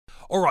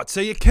All right,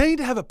 so you're keen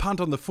to have a punt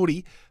on the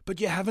footy,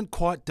 but you haven't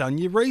quite done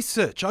your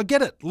research. I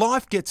get it.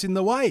 Life gets in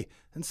the way,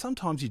 and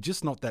sometimes you're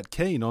just not that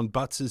keen on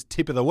Butts'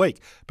 tip of the week.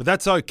 But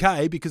that's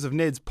okay because of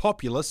Ned's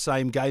popular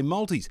same-game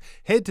multis.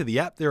 Head to the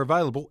app. They're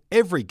available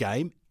every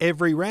game,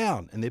 every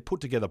round, and they're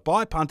put together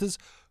by punters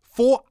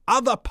for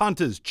other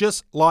punters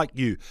just like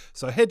you.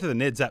 So head to the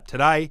Ned's app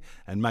today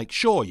and make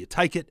sure you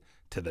take it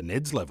to the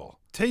Ned's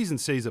level. T's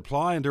and C's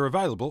apply and are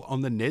available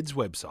on the Ned's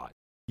website.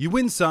 You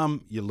win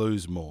some, you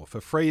lose more. For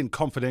free and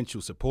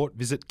confidential support,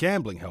 visit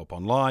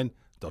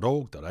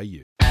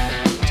gamblinghelponline.org.au.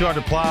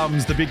 200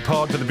 Plums, the big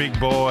pod for the big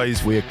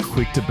boys. We're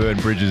quick to burn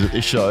bridges at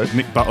this show.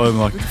 Nick Butler, I'm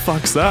like, what the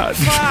fuck's that?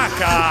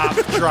 Fuck up,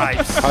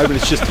 Drapes. Hoping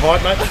it's just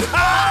tight, mate.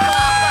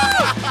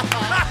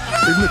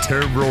 Even the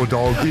term raw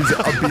dog is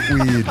a bit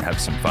weird. Have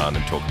some fun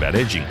and talk about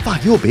edging.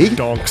 Fuck, you're big.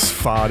 Dogs,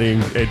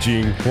 farting,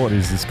 edging. What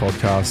is this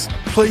podcast?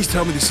 Please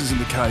tell me this isn't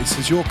the case.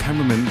 Has your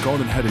cameraman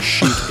gone and had a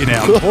shit in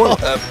our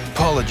toilet?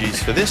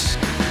 Apologies for this.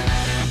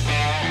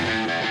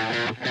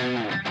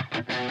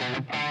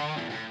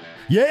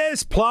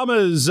 Yes,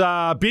 Plumbers,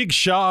 big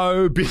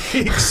show,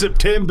 big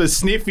September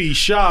sniffy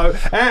show.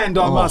 And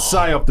I must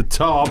say off the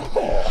top,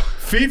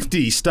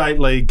 50 State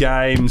League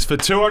games for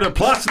 200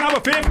 plus number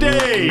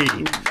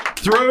 50.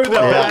 Through the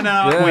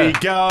banner we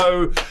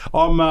go.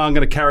 I'm going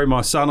to carry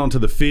my son onto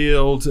the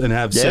field and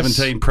have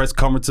 17 press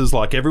conferences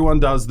like everyone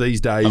does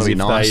these days if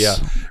they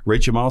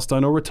reach a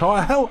milestone or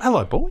retire.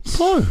 Hello, boys.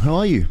 Hello, how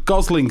are you?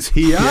 Gosling's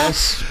here.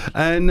 Yes.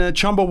 And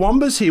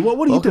Chumbawamba's here. What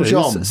are you Welcome,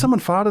 doing? Chum. Someone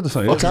farted or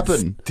something. What's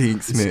happened?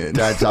 Stinks, man.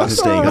 Dad's up to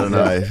stink. I don't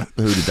know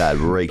who did that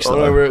reeks. I don't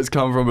know where it's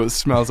come from, but it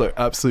smells like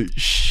absolute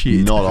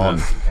shit. Not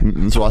on.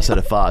 That's why I said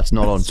a fart. It's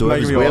not on. So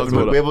making me we eyes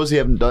water. obviously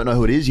don't know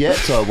who it is yet.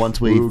 So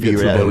once we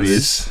figure out who it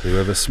is,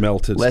 Whoever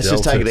smelt it. let's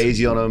just take it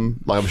easy on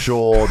them. Like I'm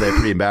sure they're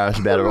pretty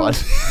embarrassed about it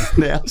right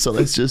now. So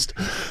let's just,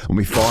 when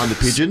we find the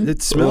pigeon,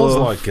 It smells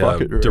like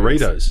fuck it,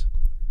 Doritos.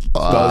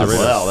 wow, that's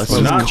Well,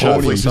 just nacho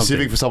awfully or specific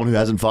something. for someone who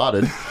hasn't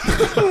farted.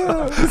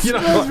 You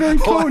know, very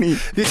corny.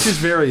 This is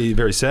very,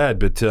 very sad,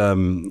 but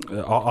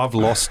I've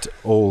lost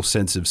all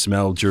sense of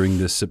smell during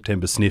the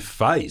September sniff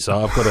phase.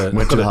 I've got a,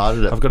 Went too hard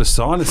at it. I've got a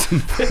sinus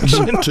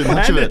infection Too much and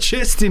of a it.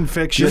 chest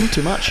infection. Yeah,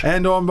 too much.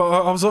 And I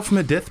was off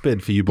my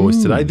deathbed for you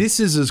boys today. This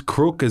is as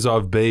crook as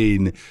I've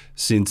been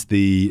since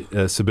the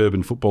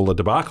suburban footballer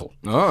debacle.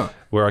 Oh.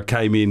 Where I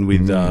came in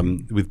with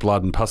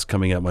blood and pus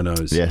coming out my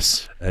nose.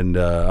 Yes. And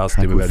asked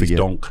How him could we about his forget?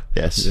 donk.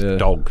 Yes. Yeah.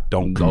 Dog.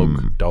 How can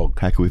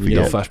we You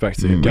get forget?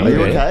 flashbacks to him. Are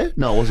you okay?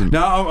 No, I wasn't.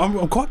 No,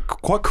 I'm quite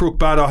crook,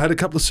 but I had a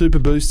couple of super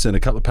boosts and a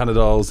couple of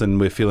Panadols, and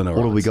we're feeling all right.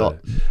 What have we got?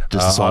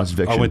 Just a sinus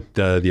infection? I went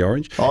the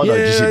orange. Oh, no,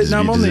 just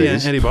I'm your on the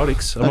disease.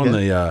 antibiotics. I'm on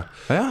the.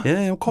 Yeah?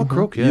 I'm quite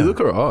crook. Yeah, You look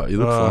alright. You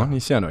look fine. You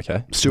sound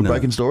okay. Still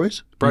breaking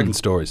stories? breaking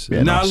stories.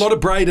 Yeah, no, nice. a lot of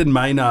Braden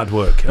Maynard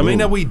work. I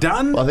mean, are we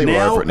done? I think now?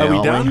 we're over it now. Are we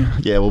aren't done?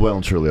 Yeah, we're well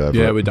and truly over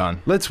Yeah, it. we're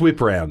done. Let's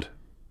whip round.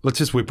 Let's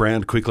just whip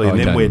round quickly, and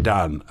then Okay. we're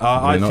done.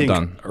 I not think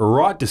done.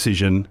 right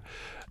decision.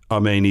 I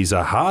mean, he's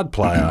a hard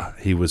player.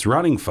 He was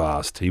running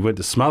fast. He went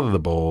to smother the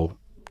ball,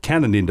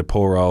 cannoned into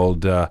poor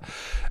old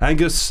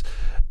Angus.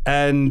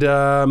 And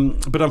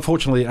but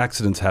unfortunately,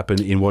 accidents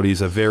happen in what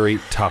is a very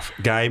tough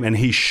game, and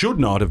he should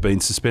not have been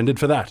suspended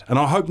for that. And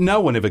I hope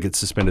no one ever gets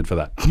suspended for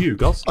that. You,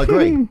 Goss? I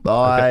agree.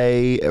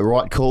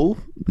 Right call.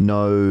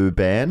 No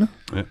ban.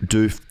 Yeah.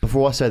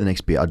 Before I say the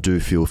next bit, I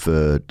do feel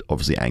for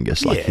obviously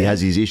Angus. Like he Yeah.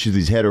 has his issues with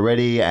his head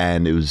already,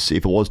 and if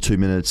it was 2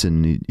 minutes,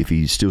 and if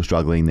he's still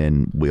struggling,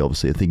 then we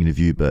obviously are thinking of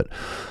you. But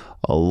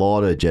a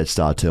lot of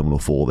Jetstar Terminal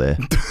 4 there.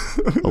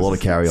 A lot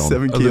of carry on.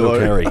 7 A little kilo.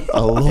 carry.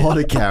 A lot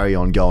of carry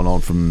on going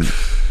on from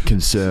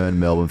concerned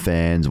Melbourne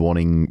fans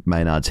wanting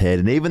Maynard's head,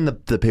 and even the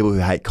people who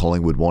hate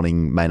Collingwood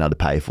wanting Maynard to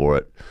pay for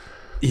it.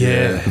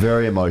 Yeah.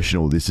 Very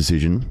emotional, this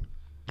decision.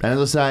 And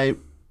as I say,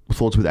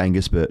 thoughts with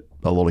Angus, but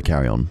a lot of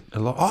carry on.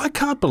 I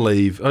can't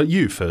believe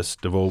you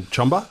first of all,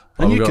 Chumba.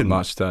 I haven't got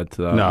much to add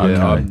to that. No,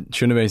 yeah, okay. I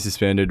shouldn't have been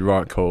suspended.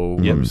 Right call.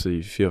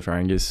 Obviously, feel for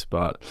Angus,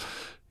 but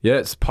yeah,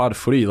 it's part of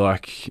footy.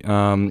 Like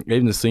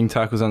even the sling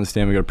tackles,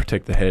 understand we got to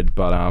protect the head,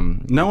 but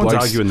No one's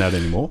arguing that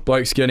anymore.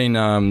 Blokes getting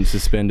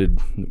suspended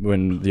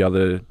when the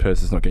other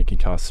person's not getting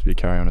concussed to be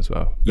carry on as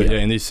well. But Yeah. yeah,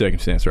 in this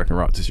circumstance, I reckon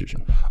right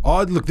decision.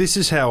 Look, this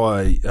is how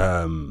I,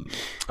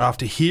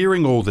 after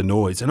hearing all the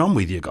noise, and I'm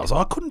with you guys,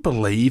 I couldn't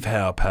believe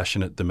how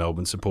passionate the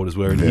Melbourne supporters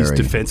were in his Very.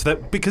 defence.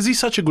 That because he's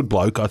such a good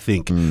bloke, I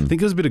think. I think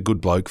there's a bit of good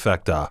bloke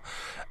factor.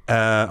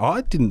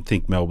 I didn't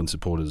think Melbourne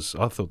supporters,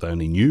 I thought they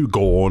only knew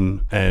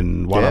Gawn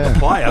and one other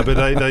player, but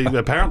they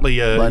apparently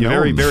you're know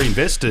very, him. very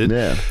invested.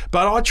 Yeah.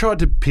 But I tried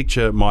to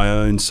picture my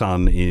own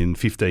son in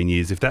 15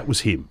 years, if that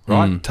was him,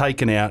 right,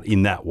 taken out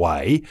in that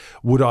way,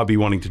 would I be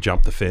wanting to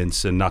jump the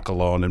fence and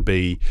knuckle on and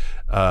be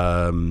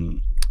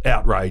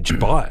outraged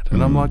by it?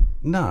 And I'm like,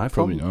 no, if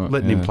Probably I'm not,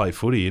 letting him yeah. play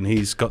footy and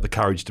he's got the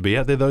courage to be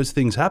out there, those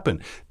things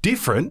happen.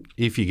 Different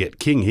if you get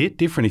king hit,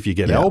 different if you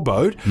get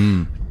elbowed.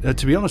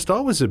 To be honest, I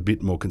was a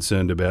bit more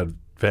concerned about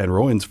Van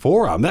Rooyen's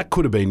forearm. That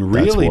could have been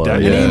really why,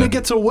 dangerous. yeah. And he only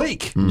gets a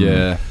week.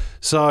 Yeah.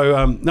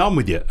 So, no, I'm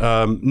with you.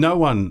 No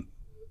one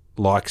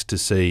likes to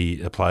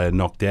see a player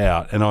knocked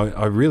out, and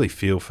I really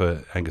feel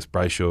for Angus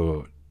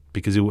Brayshaw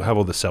because he'll have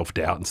all the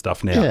self-doubt and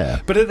stuff now. Yeah.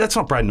 But that's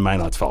not Braden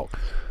Maynard's fault.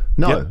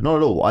 No, Yep. not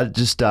at all. I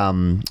just I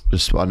know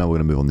we're going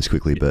to move on this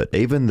quickly, but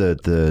even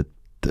the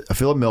I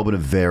feel like Melbourne are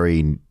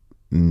very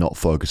not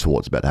focused for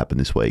what's about to happen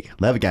this week.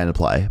 They have a game to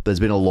play, but there's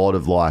been a lot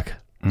of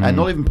and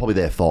not even probably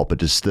their fault, but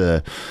just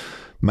the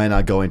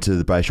Maynard going to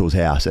the Brayshaw's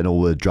house and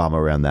all the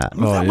drama around that.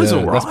 That was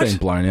all right. That's been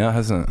blown out,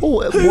 hasn't it?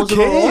 Oh, Who was it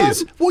all right?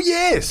 cares? Well,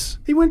 yes.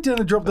 He went down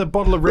and dropped a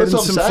bottle of red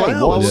That's and what some I'm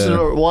saying. Why,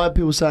 flowers. why are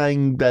people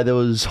saying that there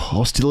was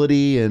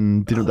hostility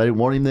and they didn't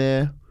want him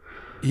there?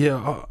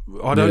 Yeah,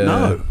 I don't Yeah.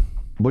 know.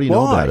 What do you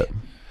know Why? about it?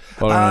 I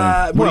don't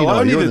know. What do you know?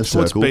 Only You're in that's the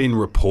what's circle. been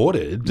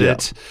reported Yeah.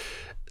 that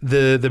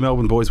the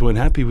Melbourne boys weren't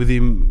happy with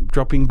him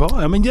dropping by.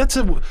 I mean, that's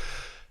a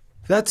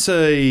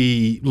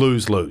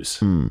lose-lose.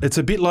 It's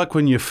a bit like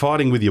when you're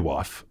fighting with your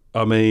wife.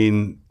 I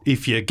mean,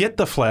 if you get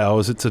the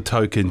flowers, it's a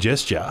token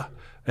gesture,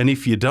 and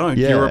if you don't,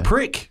 Yeah. you're a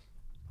prick.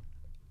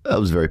 That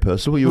was very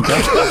personal. You okay?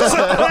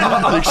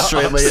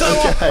 Extremely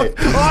okay.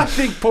 I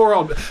think poor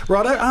old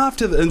right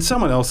after and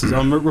someone else's.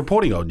 I'm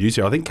reporting old news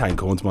here. I think Kane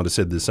Corns might have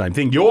said the same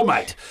thing. Your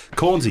mate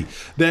Cornsey,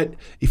 that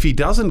if he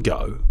doesn't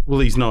go,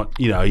 well, he's not.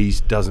 He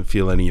doesn't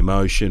feel any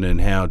emotion,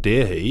 and how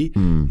dare he?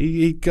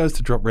 He goes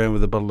to drop round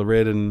with a bottle of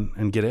red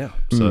and get out.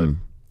 So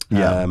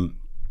Yeah.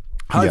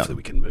 hopefully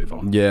we can move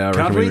on. Yeah, I Can't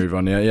reckon we we? move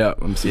on. Yeah.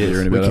 I'm sick of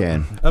hearing We about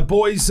can.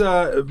 Boys,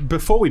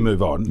 before we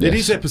move on, it Yes.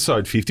 is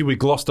episode 50. We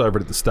glossed over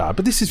it at the start,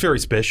 but this is very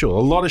special. A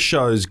lot of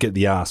shows get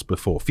the arse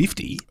before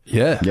 50. it.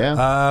 Yeah. Yeah,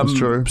 that's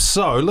true.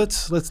 So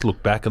let's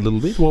look back a little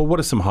bit. Well, what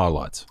are some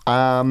highlights?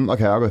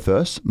 Okay, I'll go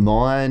first.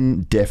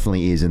 Mine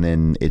definitely is, and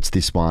then it's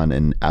this one,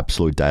 an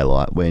absolute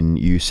daylight, when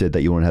you said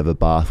that you want to have a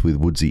bath with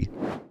Woodsy.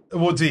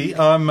 Woodsy,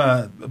 I'm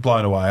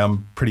blown away.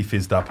 I'm pretty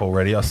fizzed up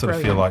already. I sort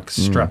of feel like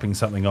strapping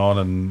something on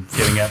and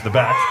getting out the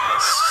back.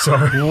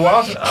 Sorry,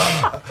 what?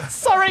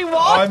 Sorry,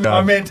 what?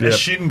 I meant a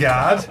shin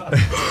guard,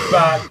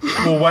 but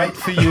we'll wait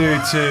for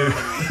you to...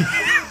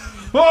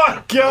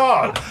 Oh,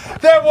 God!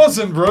 That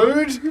wasn't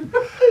rude.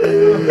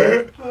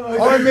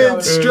 I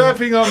meant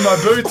strapping on my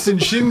boots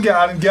and shin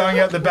guard and going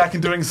out the back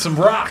and doing some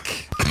ruck.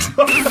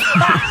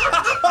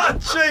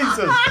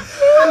 Jesus.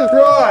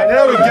 Right,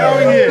 how are we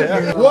going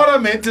here? What I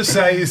meant to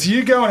say is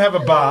you go and have a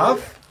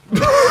bath.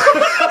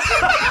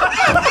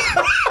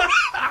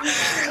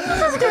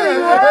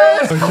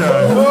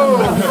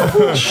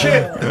 Oh,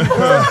 shit.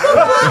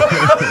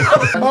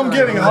 I'm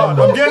getting hot.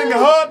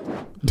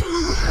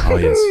 Oh,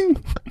 yes.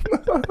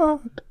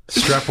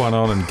 Strap one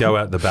on and go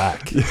out the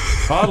back.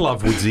 I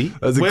love Woodsy.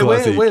 That's a we're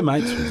classic.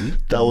 mates, Woodsy.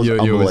 That was You're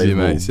unbelievable. with your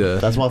mates, yeah.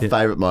 That's my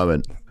favourite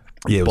moment.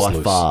 Yeah, it was by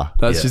loose. far.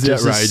 That's just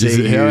Just to outrageous.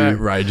 see How you-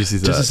 outrageous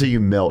is Just to that? see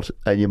you melt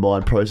and your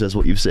mind process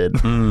what you've said.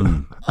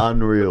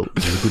 Unreal. It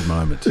was a good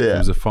moment. Yeah. It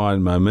was a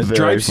fine moment. Very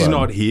Drapes is fun.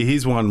 not here.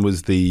 His one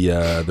was the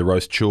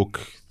roast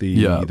chook,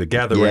 the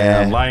gather Yeah.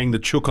 round, laying the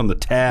chook on the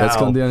towel. That's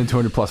gone down to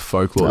 200 plus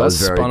folklore. That That's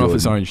was very spun off good.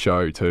 its own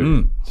show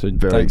too. So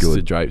Very thanks good.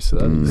 to Drapes for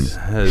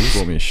that. It's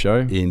brought me a show.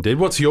 Indeed.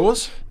 What's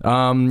yours?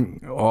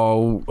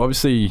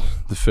 Obviously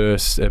the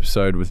first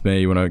episode with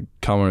me when I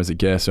come on as a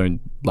guest, I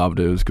loved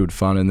it. It was good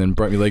fun, and then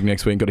broke my leg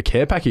next week and got a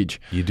care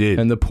package. You did.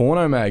 And the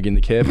porno mag in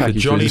the care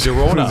package. Johnny was,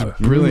 Dorano. was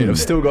brilliant. I've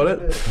still got it.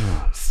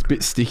 It's a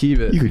bit sticky,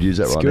 but You could use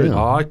that it's right good.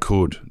 now. I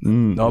could. I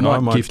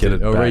might gift get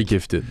it. I'll back.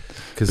 re-gift it.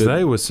 Because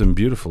they were some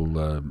beautiful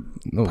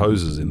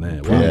poses in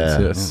there. Wow. Yeah.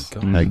 Yes.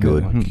 Oh, God. Hey,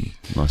 good.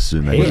 Nice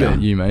zoom in. What Yeah.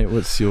 about you, mate?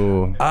 What's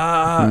your...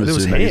 There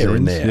was Zoom hair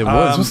in magazines. there. There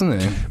was, wasn't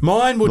there?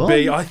 Mine would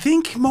be, I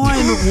think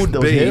mine would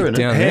There was be hair in it.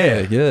 Down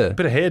hair. there, yeah.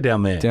 Bit of hair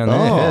down there. Down there,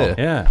 Oh. yeah.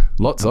 Yeah.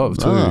 Lots of,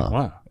 too. Ah.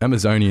 Wow.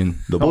 Amazonian.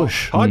 The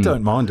bush. I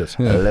don't mind it.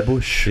 Le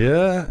bush.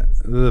 Yeah,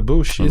 the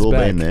bush We've is all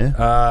back. been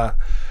there.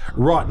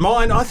 Right,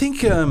 mine. I think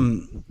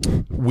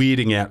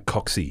weirding out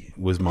Coxie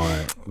was my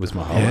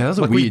highlight. Yeah, that was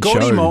a we weird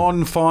got show. him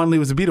on finally. It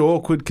was a bit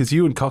awkward because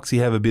you and Coxie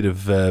have a bit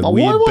of Oh,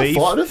 weird why do I beef.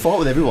 fight? I don't fight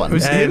with everyone.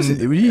 Was- And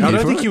were you I here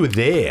don't for think it? you were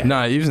there.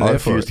 No, he wasn't I there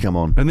for refuse it. to come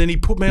on. And then he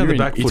put me on You're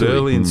the in back foot Italy.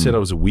 early and said I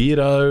was a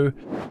weirdo,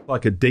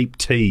 like a deep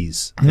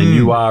tease, and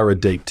you are a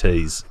deep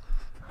tease.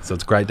 So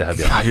it's great to have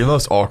you, You're the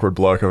most awkward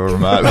bloke I've ever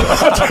met.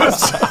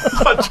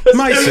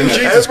 Mason.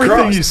 Jesus Everything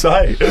Christ! you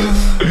say.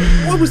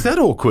 Why was that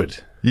awkward?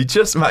 You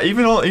just, mate,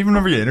 even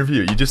whenever you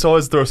interview, you just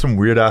always throw some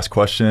weird ass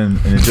question,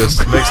 and it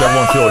just makes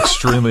everyone feel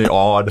extremely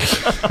odd,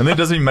 and then it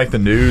doesn't even make the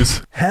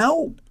news.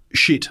 How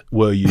shit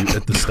were you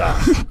at the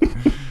start?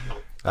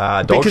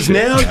 Dog Because shit.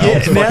 now,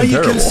 It's now fucking you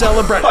can terrible.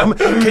 celebrate.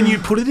 Can you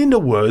put it into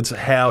words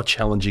how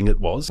challenging it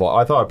was? Well,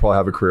 I thought I'd probably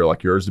have a career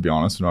like yours, to be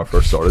honest, when I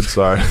first started.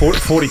 So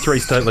 43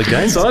 state league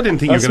games. I didn't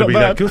think you were That's going to be not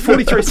that bad. good.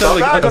 43 state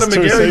league. I got a That's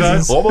 2 McGarry vote.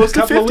 seasons. Almost to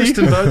couple of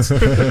 50.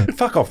 Liston votes.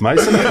 Fuck off,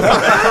 Mason.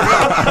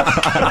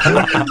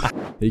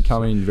 He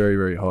come in very,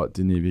 very hot,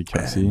 didn't he, Big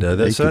Cassie? So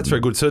that's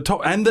very good. So top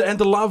and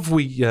the love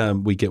we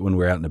get when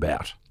we're out and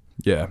about.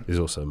 Yeah. is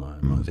also my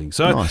thing.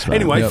 So Nice, man.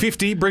 anyway, Yep.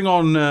 50. Bring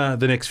on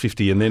the next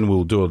 50, and then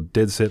we'll do a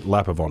dead set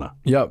lap of honour.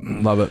 Yep.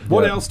 Love it.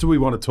 What Yep. else do we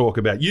want to talk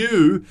about?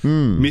 You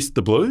missed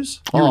the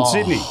Blues. You're in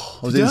Sydney.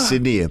 I was in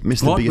Sydney.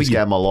 Missed the What biggest were you-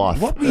 game of my life.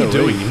 What were you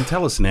doing? You can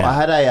tell us now. I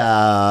had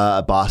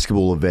a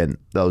basketball event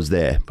that was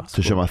there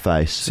to show my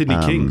face. Sydney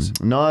Kings?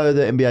 No,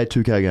 the NBA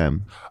 2K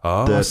game.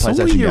 Oh, the I saw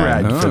PlayStation your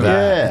game. ad for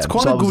that. Yeah, It's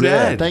quite so a I was good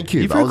there. ad. Thank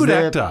you. You're a I very was good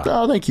there. actor.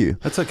 Oh, thank you.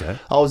 That's okay.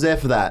 I was there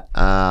for that,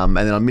 and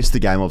then I missed the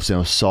game. Obviously, I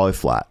was so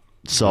flat.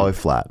 So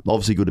flat.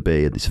 Obviously, good to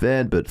be at this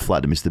event, but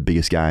flat to miss the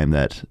biggest game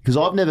because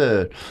I've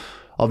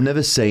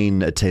never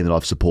seen a team that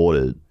I've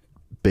supported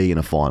be in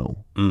a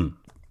final.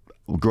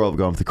 Grew up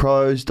going for the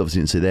Crows.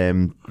 Obviously, didn't see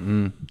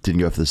them. Didn't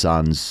go for the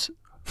Suns.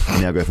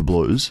 Now go for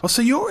Blues. Oh,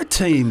 so you're a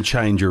team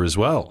changer as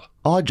well.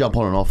 I jump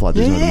on and off like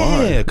there's no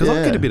tomorrow. Yeah, because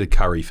I get a bit of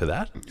curry for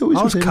that. Always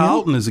I was good,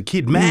 Carlton as a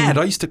kid. Mad.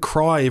 I used to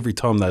cry every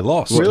time they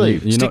lost. Really?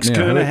 You're not Sticks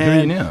now. Who are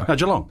Kernahan. you now? No,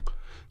 Geelong.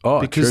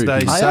 Oh, Because true.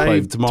 they You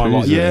saved played my twos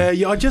life. there.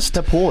 Yeah, I just...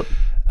 That Port.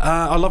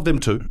 I love them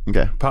too.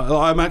 Okay.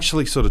 I'm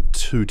actually sort of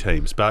two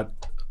teams, but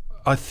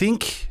I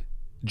think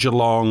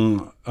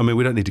Geelong, I mean,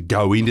 we don't need to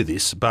go into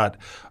this, but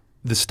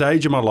the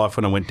stage of my life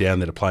when I went down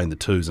there to play in the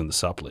twos and the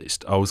sup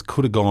list,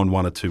 could have gone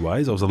one or two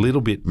ways. I was a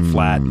little bit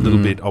flat, a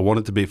little bit, I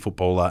wanted to be a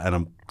footballer, and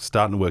I'm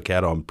starting to work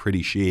out I'm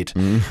pretty shit.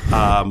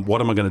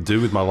 What am I going to do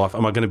with my life?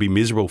 Am I going to be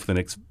miserable for the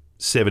next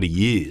 70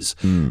 years?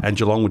 And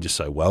Geelong would just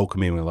so welcome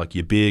me. We're like,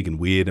 you're big and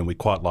weird and we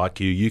quite like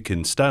you. You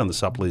can stay on the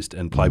sup list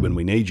and play when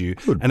we need you.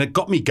 And it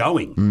got me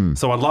going.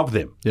 So I love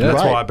them. Yeah.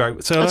 That's Great. why I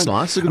broke. So That's I don't-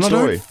 nice. It's a good and I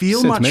story. don't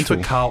feel much for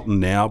Sentimental. Carlton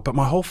now, but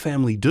my whole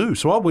family do.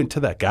 So I went to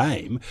that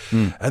game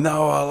and they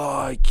were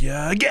like,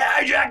 yeah,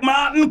 Jack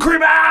Martin,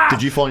 Cribber!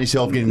 Did you find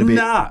yourself getting a bit?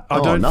 Nah, I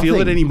Oh, don't feel it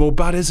nothing. anymore.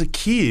 But as a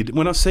kid,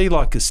 when I see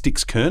like a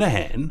Sticks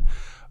Kernahan,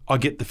 I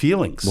get the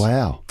feelings.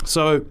 Wow.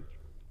 So,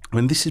 I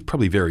mean, this is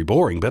probably very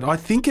boring, but I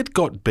think it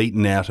got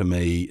beaten out of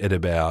me at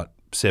about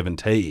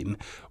 17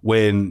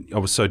 when I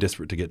was so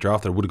desperate to get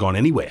drafted. I would have gone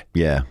anywhere.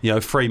 Yeah. You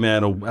know,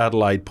 Fremantle,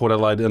 Adelaide, Port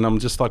Adelaide, and I'm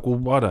just like, well,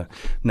 why don't?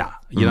 Nah,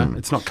 you know,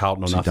 it's not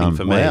Carlton or nothing done.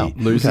 for Wow. me.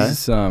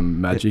 Loses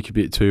magic a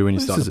bit too when you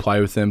start Loses to it.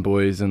 play with them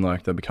boys and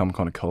like they become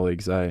kind of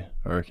colleagues, I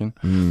reckon.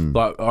 Hmm.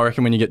 Like I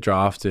reckon when you get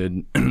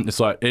drafted, it's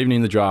like even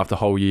in the draft the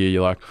whole year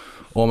you're like,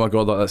 oh my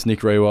god, like that's Nick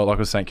Rewalt. Like I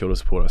was St Kilda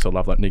supporter, so I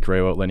love like Nick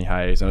Rewalt, Lenny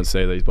Hayes, and I'd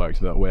see these blokes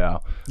and be like,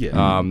 wow.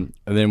 Yeah. And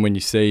then when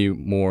you see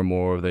more and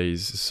more of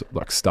these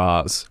like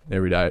stars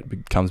every day, it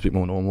becomes a bit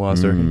more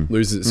normalised. I reckon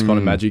loses its kind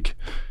of magic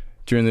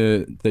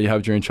that you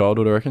have during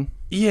childhood. I reckon.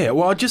 Yeah,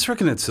 well, I just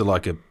reckon it's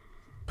like a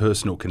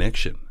personal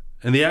connection.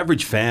 And the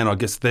average fan, I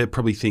guess they're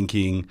probably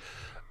thinking,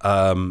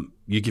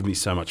 you give me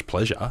so much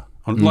pleasure.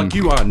 Like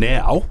you are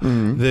now,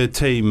 the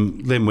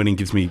team, them winning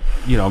gives me,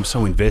 I'm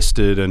so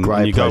invested and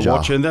Great you pleasure. go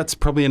watch it and that's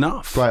probably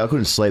enough. Great. I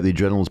couldn't sleep. The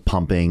adrenaline was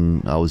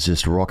pumping. I was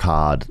just rock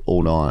hard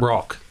all night.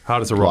 Rock.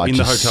 Hard as a rock. Like, in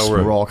the just hotel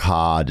room. Rock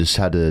hard. Just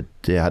had to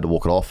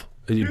walk it off.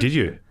 Did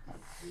you?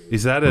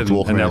 Is that Just an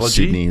walking around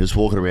analogy? Sydney, just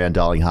walking around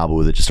Darling Harbour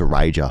with it, just a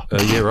rager.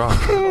 Yeah,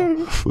 right.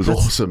 It was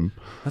awesome.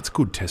 That's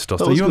good That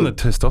testosterone. was You on the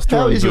good. testosterone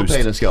How is your boost?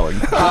 penis going?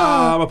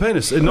 My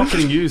penis not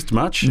getting used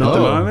much at the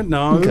moment.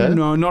 No, Okay.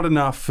 no, not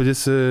enough. For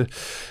just a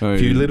Oh,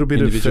 few little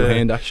bit of individual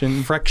hand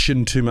action.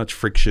 fraction, too much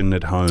friction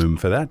at home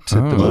for that at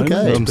the moment.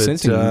 okay. I'm But,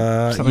 sensing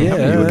something yeah,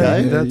 happening. You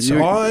okay? That's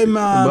You- I'm.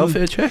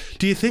 welfare check.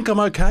 Do you think I'm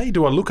okay?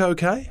 Do I look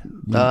okay?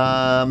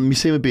 You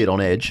seem a bit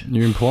on edge.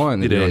 You're implying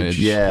that Bit you're on edge. edge.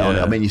 Yeah,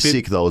 I mean, you're Bit-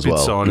 sick though as bit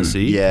well.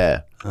 sinusy.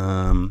 Yeah.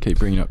 Keep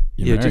bringing up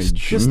your Yeah, marriage.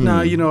 just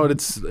no. You know what?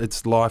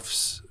 It's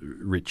life's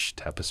rich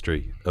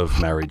tapestry of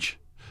marriage,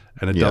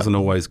 and it Yeah. doesn't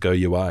always go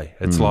your way.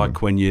 It's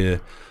like when you're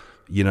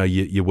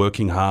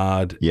working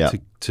hard Yeah.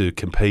 to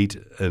compete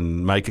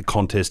and make a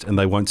contest, and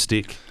they won't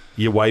stick.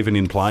 You're waving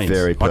in planes.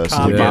 Very I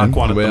personal. can't Yeah. mark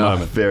one at the Well,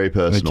 moment. Very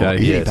personal. Okay,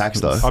 You're hitting yes. packs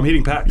though. I'm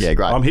hitting packs. Yeah,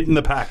 great. I'm hitting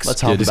the packs. That's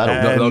half the just-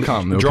 battle. they'll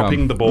come, they'll dropping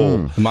come. the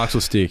ball. The marks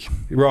will stick.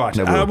 Right.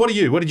 They will. What are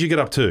you? What did you get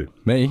up to?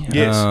 Me?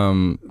 Yes.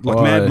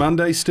 Like Mad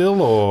Monday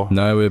still, or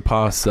No, we're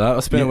past that. I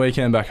spent a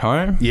weekend back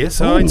home. yes?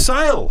 Oh, in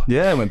Sale.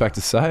 Yeah, went back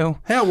to Sale.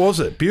 How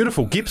was it?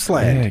 Beautiful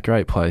Gippsland. Yeah,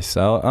 great place,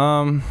 Sale.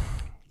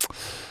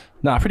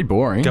 Nah, pretty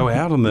boring. Go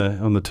out on the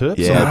terps.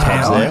 Yeah, on the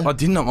Tom's town? there. I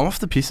didn't. I'm off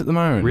the piss at the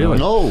moment. Really?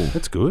 No.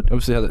 That's good.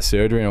 Obviously had that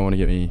surgery and I want to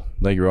get my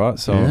leg right,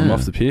 so I'm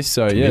off the piss.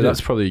 So yeah, that's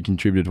probably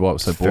contributed to why it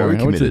was so Very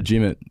boring. I went to the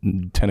committed.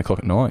 gym at 10 o'clock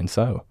at night,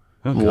 so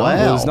Wow.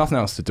 well, there's nothing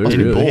else to do. Must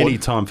be Really. bored.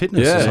 Anytime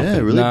fitness or Yeah, something. Yeah,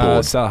 really nah,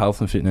 bored. Sale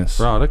Health and Fitness.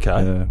 Right, okay.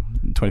 Yeah,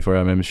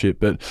 24-hour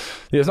membership. But yeah,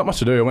 there's not much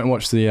to do. I went and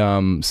watched the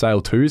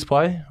Sale 2s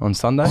play on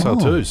Sunday. Sale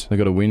 2s. They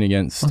got a win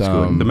against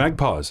The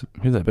Magpies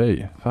who'd they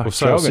be? Fuck, or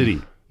Sale Traralgon.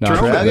 City. No,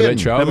 Traralgon. they beat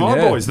Traralgon, They're my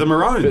yeah. boys, the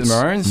Maroons. Bit the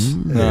Maroons.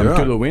 right. Good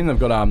little win. They've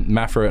got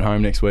Mafra at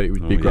home next week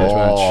with big grudge Oh,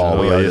 match. we Oh,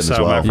 owe yeah, them as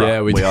Sale well. Mafra.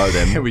 Yeah, we owe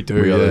them. we do.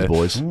 We owe yeah. those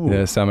boys.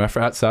 Yeah, Sale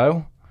Mafra at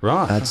Sale.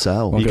 Right. That's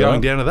Sal. You going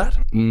down to that?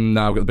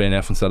 No, I've got the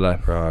BNF on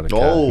Saturday. Right, okay.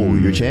 Oh,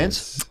 your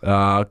chance?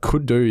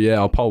 Could do, yeah.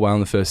 I'll poll well in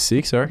the first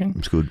 6, I reckon.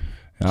 It's good.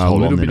 A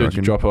Hold little on bit then, I of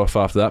reckon. drop off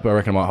after that, but I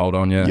reckon I might hold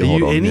on, yeah. Yeah. Are hold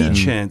you on, any yeah.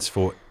 chance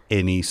for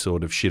any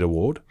sort of shit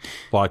award,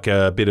 like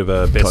a bit of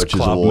a best Coach's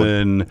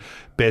clubman,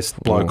 best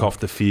bloke off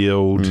the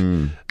field.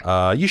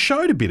 You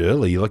showed a bit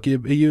early. Like, are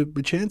you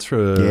a chance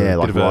for a bit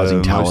like of rising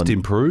a talent. most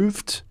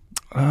improved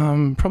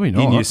Probably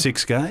not. in your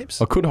 6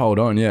 games? I could hold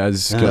on. Yeah,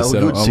 as they were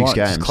good I 6 might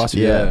just games. class it,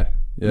 Yeah.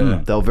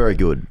 yeah. They were very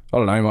good. I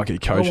don't know. He might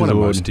get coaches want a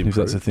award most if that's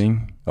a improved.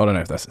 thing. I don't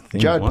know if that's a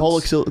thing. Jared once.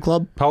 Pollock still at the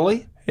club?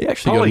 Polly? He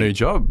actually got Polly. a new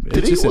job.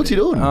 Did he? What's he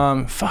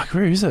doing? Fuck,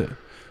 where is it?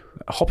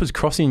 Hoppers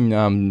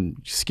Crossing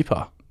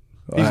skipper.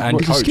 And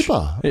He's a coach.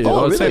 skipper? Yeah,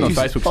 Oh, I was seeing on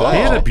really? Facebook Oh. He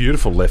today. had a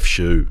beautiful left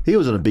shoe. He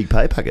was on a big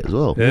pay packet as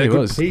well. Yeah, he good.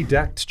 was. He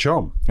dacked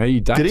Chom. He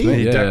dacked Did he? me.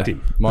 He yeah. dacked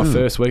him. My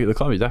first week at the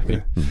club, he dacked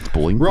me.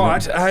 Bullying.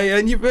 Right. Hey,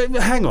 and you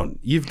hang on.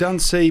 You've done.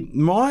 See,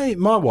 my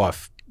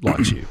wife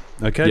likes you.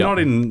 Okay, Yeah. not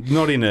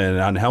in an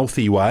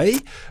unhealthy way,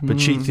 but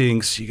she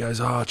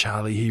goes, oh,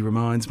 Charlie, he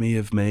reminds me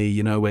of me.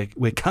 You know,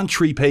 we're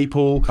country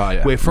people. Oh,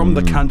 yeah. We're from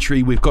the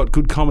country. We've got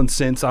good common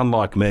sense,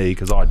 unlike me,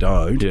 because I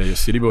don't. Yeah, you're a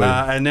city boy.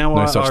 And now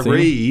No I such thing.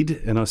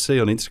 read and I see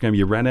on Instagram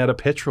you ran out of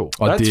petrol.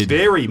 I That's did.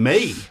 very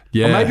me.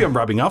 Yeah. Or maybe I'm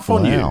rubbing off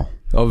on you.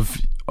 Wow.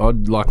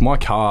 I'd like my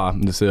car.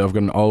 I've got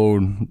an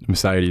old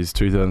Mercedes,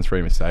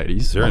 2003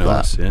 Mercedes. Very Love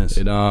nice. Yes.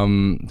 It Bit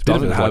of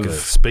doesn't like have. a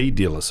speed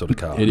dealer sort of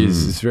car. It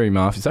is. It's very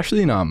muffed. It's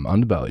actually in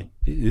Underbelly.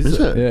 Is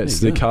it? Yeah, it's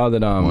the car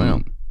that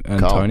Wow.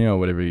 Antonio or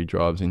whatever he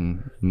drives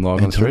in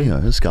Logan Street.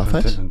 Antonio,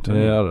 Scarface? Yeah, I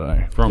don't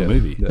know. Wrong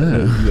movie.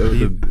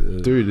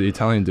 The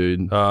Italian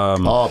dude.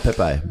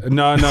 Pepe.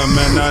 No,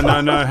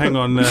 man, no. Hang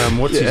on.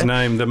 What's his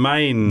name? The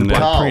main Black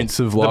Carl. Prince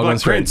of the Logan Black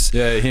Street. Prince.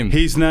 Yeah, him.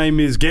 His name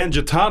is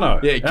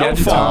Gangitano. Yeah, Gangitano.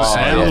 Alphonse.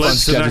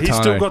 Alphonse He's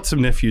Gangitano. still got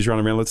some nephews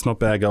running around. Let's not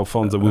bag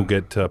Alfonso. We'll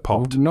get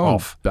popped no,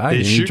 off. bad. They're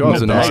He shooting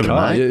drives at a nice the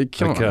car. moment. Yeah,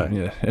 come on.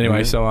 Okay. Yeah.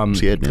 Anyway, so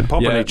Scared now.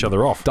 Popping yeah, each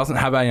other off. doesn't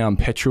have a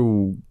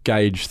petrol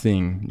gauge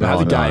thing. It has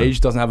Oh, a no.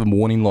 gauge, doesn't have a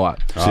warning light.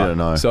 So you don't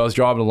know. So I was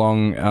driving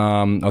along.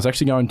 I was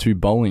actually going to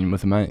bowling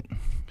with a mate,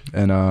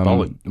 and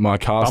Bowling? my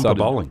car Bumper started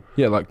bowling?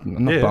 Yeah, like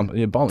not Yeah. bumper.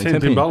 Yeah, bowling.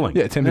 10-pin bowling.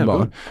 Yeah, 10-pin Yeah,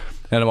 bowling. good.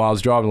 And while I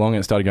was driving along,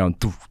 it started going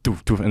doof,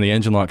 doof, doof, and the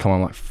engine light come on.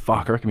 I'm like,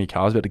 fuck, I reckon my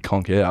car's about to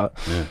conk out.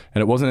 Yeah.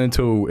 And it wasn't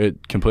until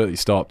it completely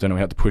stopped and we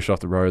had to push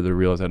off the road that I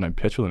realised I had no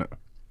petrol in it.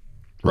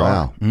 Wow.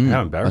 How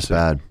That's embarrassing.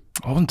 bad.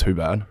 I wasn't too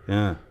bad.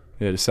 Yeah.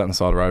 Yeah, just sat on the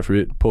side of the road for a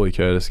bit. Paulie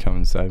Curtis come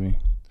and save me.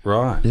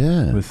 Right.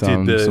 Yeah. With Did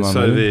some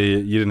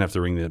unleaded. you didn't have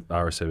to ring the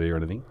RSAV or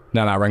anything?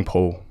 No, I rang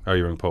Paul. Oh,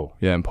 you rang Paul.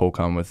 Yeah, and Paul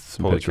come with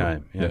some Paulie petrol.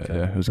 came. Yeah, okay.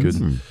 Yeah, it was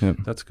good. Yep.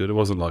 That's good. It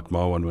wasn't like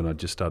my one when I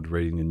just started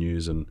reading the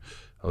news and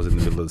I was in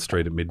the middle of the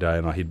street at midday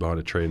and I hid behind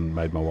a tree and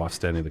made my wife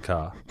stand in the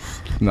car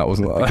And that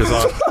wasn't like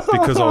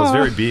because I was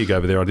very big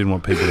over there. I didn't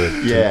want people to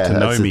know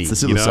that's- me. it's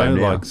still You the same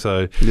know, now. like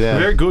so. Yeah.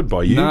 Very good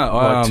by you. No,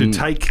 I, like to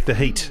take the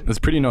heat. It's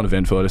pretty not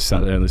eventful. I just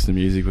sat there and listened to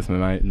music with my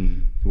mate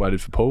and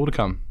waited for Paul to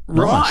come.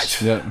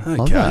 Right. Yeah.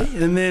 Okay. that.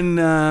 And then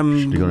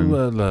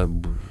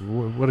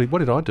what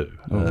did I do?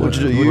 What'd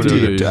you do? What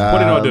did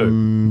I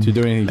do? Did you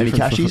do anything Any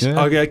different? cashies?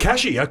 Yeah. Okay,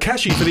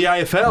 Cashy for the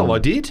AFL. I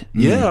did.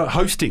 Yeah,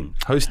 hosting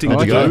Oh, to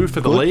okay. do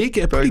for the Good. league.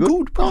 Yeah, Very pretty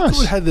good. good. Pretty Nice.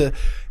 good.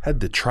 Had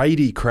the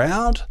tradie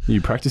crowd.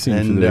 You practicing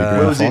And, for the where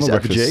grand was this, final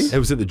at the breakfast? G? It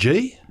was at the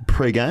G.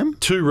 Pre-game?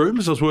 2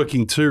 rooms. I was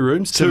working 2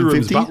 rooms. 2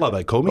 rooms 750? butler,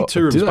 they call me. Oh,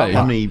 2 rooms do they? butler.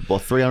 How many?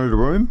 What, 300 a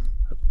room?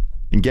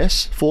 And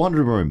guess?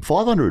 400 a room.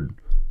 500.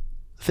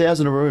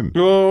 1,000 a room.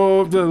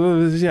 Oh,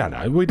 yeah,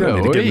 no, we don't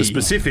need to get into Oi.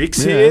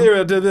 specifics Yeah.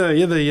 here.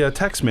 The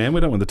tax man. We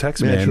don't want the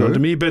tax man true. onto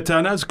me, but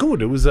no, it's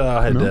good. It was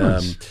had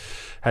Nice.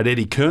 had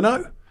Eddie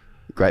Curnow.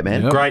 Great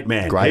man. Yep. Great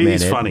man. Great man,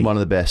 He's Ed. funny. One of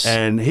the best.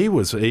 And he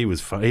was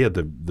fun. He had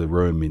the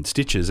room in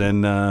stitches.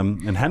 And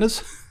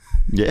Hannah's.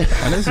 Yeah.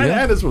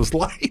 Hannah's was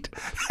late.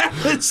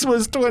 Hannah's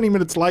was 20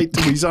 minutes late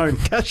to his own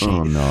cashier.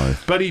 Oh, no.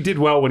 But he did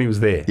well when he was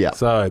there. Yeah.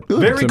 So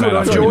Good. very So, good. mate, I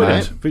I thought enjoyed you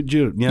it. But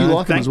you know,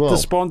 like him thank as well. the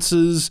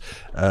sponsors.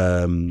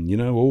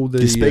 All the.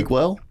 Do you speak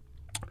well?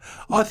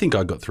 I think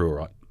I got through all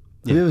right.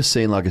 Have you ever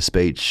seen like a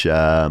speech,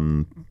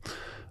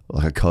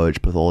 like a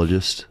coach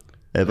pathologist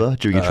ever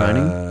during your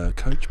training?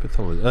 Coach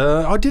pathologist.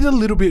 I did a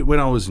little bit when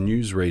I was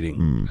news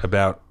reading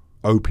about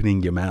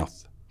opening your mouth.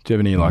 Do you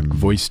have any like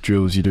voice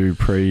drills you do Red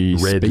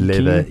pre-speaking?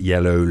 leather,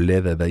 yellow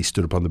leather. They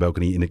stood upon the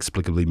balcony,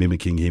 inexplicably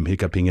mimicking him,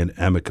 hiccuping and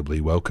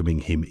amicably welcoming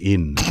him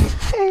in.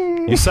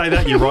 You say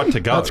that, you're right to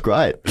go. That's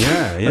great.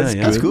 Yeah,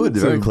 That's good.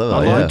 They're very clever.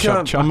 I yeah. like.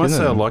 Chuck, I must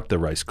isn't say, I it? like the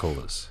race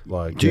callers.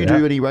 Like, Do you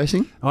do any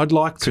racing? I'd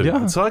like to.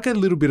 Yeah. It's like a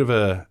little bit of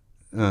a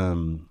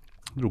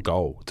little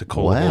goal to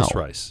call a Wow. horse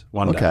race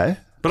one day. Okay.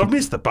 But I've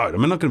missed the boat.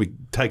 I'm not going to be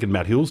taking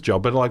Matt Hill's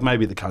job, but like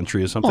maybe at the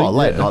country or something. Oh,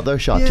 late night though,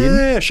 shut in.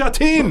 Yeah, shut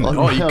in.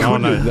 Oh, you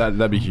could no.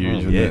 That'd be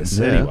huge. wouldn't Yes.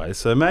 it? Anyway,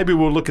 so maybe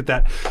we'll look at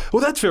that. Well,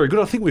 that's very good.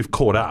 I think we've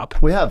caught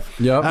up. We have.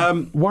 Yeah.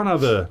 One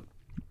other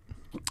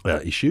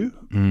issue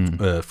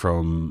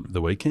from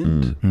the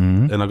weekend,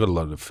 and I got a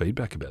lot of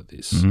feedback about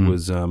this,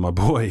 was my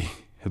boy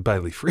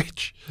Bailey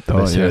Fritsch. The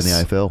best hair in the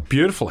yes. AFL.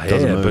 Beautiful hair,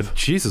 Doesn't move. but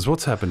Jesus,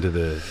 what's happened to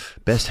the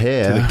Best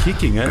hair.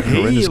 kicking? Eh? He,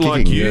 Horrendous like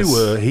kicking, you yes.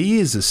 were, he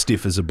is as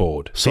stiff as a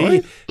board.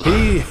 Sorry?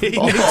 He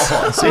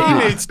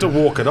needs to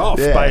walk it off,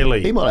 Yeah,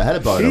 Bailey. he might have had a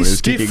boner when he He's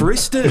was kicking.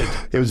 stiff-wristed.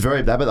 It was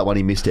very bad, but that one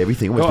he missed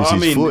everything. Almost Well, missed I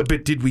his mean, foot.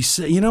 but did we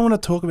see? You know, when I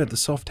talk about the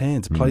soft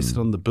hands, place it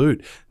on the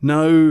boot.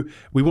 No,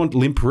 we want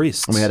limp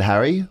wrists. And we had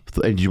Harry.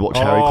 Did you watch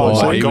Harry Oh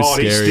closely? my he was God,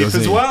 he's scary, stiff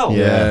wasn't as he? well.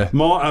 Yeah.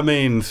 I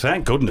mean,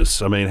 thank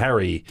goodness. I mean,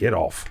 Harry, get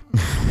off.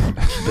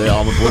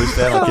 I'm a Blues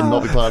fan. I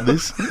cannot be part of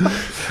this.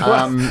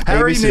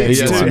 Harry he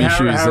needs missed to. it. some Harry, issues,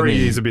 Harry doesn't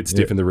he? is a bit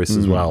stiff in the wrists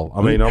as well.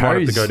 I mean, I might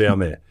have to go down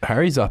there.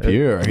 Harry's up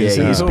here. He's,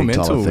 Yeah, he's all big time,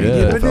 mental. I think.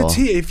 Yeah. But fella. it's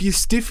here. If you're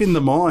stiff in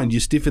the mind, you're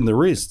stiff in the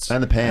wrists.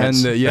 And the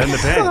pants. And yeah, And the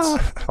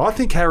pants. I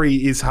think Harry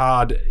is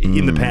hard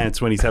in the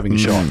pants when he's having a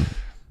shot.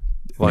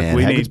 Like Man,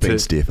 we Haggood's need to been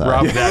stiff, eh?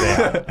 rub that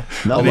out.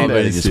 Nothing Not better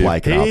very than just stiff.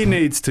 waking up. He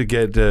needs to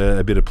get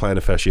a bit of plantar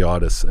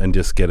fasciitis and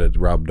just get it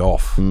rubbed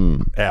off,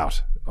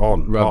 out,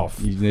 on, off.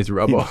 You need to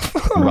rub off.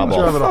 Rub off.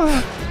 Rub it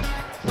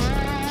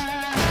off.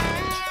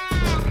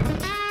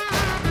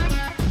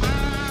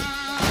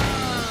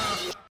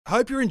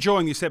 Hope you're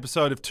enjoying this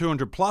episode of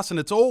 200 Plus, and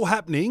it's all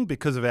happening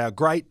because of our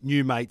great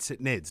new mates at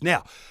Ned's.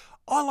 Now,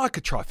 I like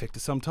a trifecta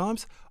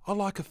sometimes. I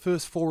like a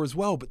first four as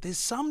well, but there's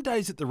some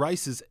days at the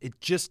races it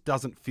just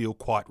doesn't feel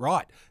quite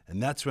right.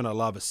 And that's when I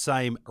love a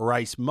same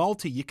race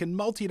multi. You can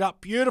multi it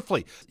up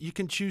beautifully. You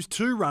can choose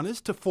 2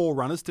 runners to 4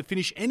 runners to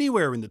finish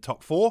anywhere in the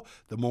top 4.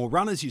 The more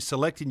runners you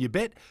select in your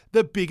bet,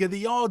 the bigger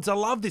the odds. I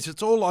love this.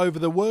 It's all over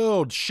the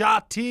world.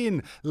 Sha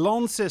Tin,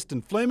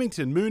 Launceston,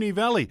 Flemington, Moonee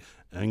Valley.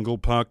 Angle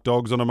Park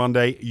Dogs on a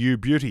Monday, you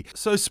beauty.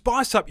 So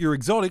spice up your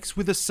exotics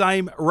with the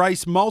same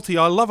race multi.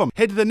 I love them.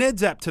 Head to the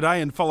Neds app today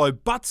and follow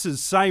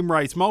Butts' same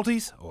race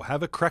multis, or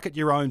have a crack at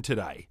your own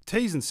today.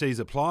 T's and C's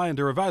apply and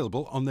are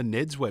available on the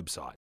Neds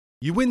website.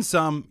 You win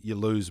some, you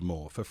lose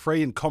more. For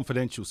free and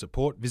confidential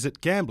support, visit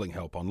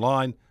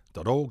gamblinghelponline.org.au.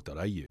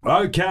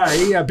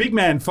 Okay, a Big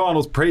Man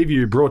Finals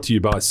preview brought to you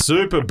by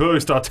Super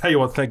Boost. I'll tell you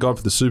what, thank God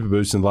for the Super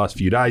Boost in the last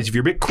few days. If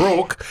you're a bit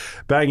crook,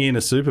 bang in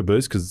a Super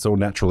Boost because it's all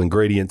natural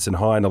ingredients and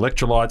high in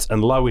electrolytes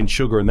and low in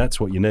sugar, and that's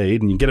what you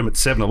need. And you can get them at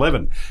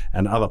 7-Eleven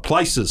and other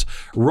places.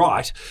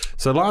 Right.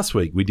 So last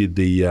week we did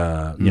the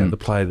the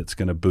play that's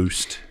going to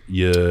boost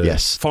your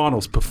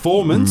finals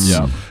performance.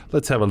 Yeah.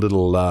 Let's have a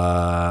little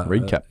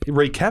Recap.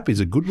 Recap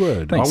is a good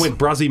word. Thanks. I went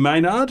Bruzzy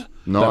Maynard.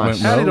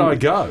 Nice. How did I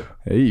go?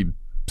 He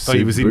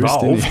was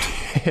involved.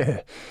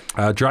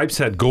 Drapes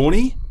had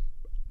Gorney.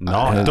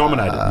 No,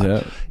 dominated.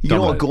 Yeah. You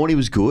know what? Gorney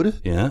was good.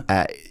 Yeah.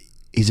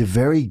 He's a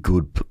very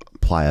good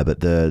player,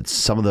 but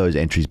some of those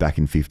entries back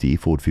in 50,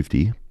 forward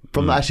 50,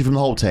 from the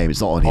whole team.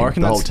 It's not on him. I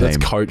reckon the whole that's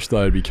team. coached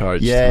though to be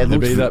coached. Yeah, it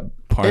there'd be looks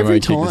that every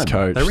promo kick that's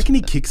time. coached. They reckon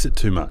he kicks it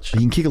too much. He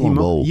can kick a long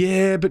ball.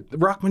 Yeah, but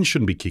Ruckman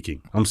shouldn't be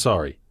kicking. I'm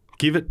sorry.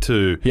 Give it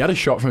to... He had a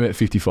shot from about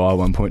 55 at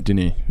one point, didn't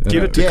he?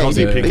 Give it to Yeah,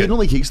 Cozzy he Pickett.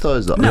 normally kicks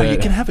those though. No, Yeah. you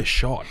can have a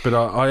shot, but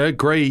I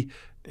agree.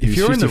 If was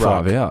you're in the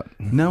 55 ruck, out.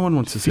 no one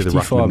wants to see the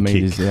 55 Ruckman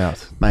metres kick.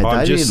 out. Mate, I'm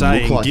they just didn't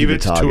saying, look like give he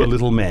it could to a target.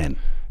 little man.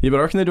 Yeah, but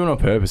I reckon they're doing it on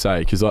purpose, eh?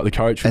 Because like the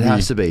coach It would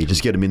has to be.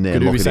 Just get him in there.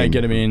 Could Lock be it saying in.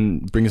 get him in,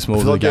 bring us I more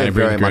to feel the like they're game,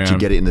 bring very it much you ground.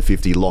 get it in the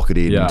 50, lock it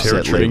in, Yeah. set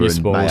Territory. lever, Bring your and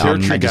sport bang, down.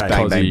 and just Territory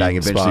bang, bang, game. bang.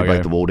 Eventually Spargo.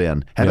 break the wall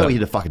down. How about Yeah. we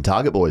hit a fucking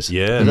target, boys?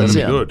 Yeah, How does that'd that be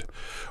sound? good.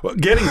 Well,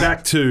 getting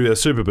back to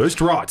Super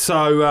Boost, right.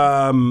 So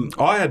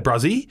I had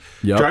Bruzzy.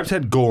 Yep. Drapes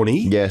had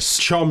Gorney.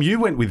 Yes. Chom, you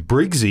went with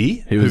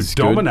Briggsy, He was who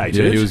good.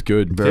 dominated. Yeah, he was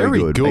good. Very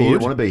good. good. You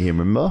didn't want to be him,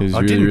 remember? He was I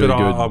really, didn't, really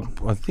but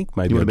good. I think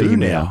maybe You I wanna be do him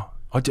now. now?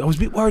 I was a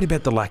bit worried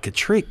about the lack of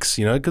tricks,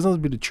 because I was a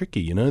bit of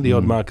tricky, the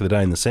odd mark of the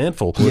day in the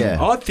Sandful. Yeah.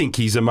 I think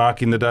he's a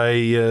mark in the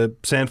day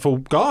Sandful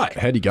guy.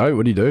 How'd he go?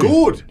 What'd he do?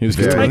 Good. He was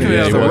Very good. Take him out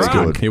of he the was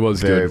ruck. good. He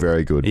was Very, good.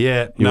 very good.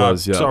 Yeah, He no,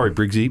 was, yeah. sorry,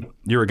 Briggsy,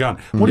 you're a gun.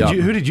 Yeah.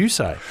 Who did you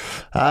say?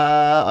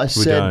 I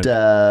said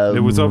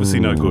It was obviously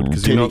no good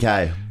because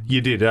TDK. You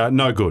did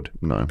no good.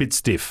 No. Bit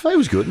stiff. He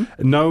was good.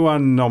 No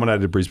one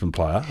nominated a Brisbane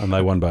player, and they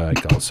won by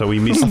 8 goals. So we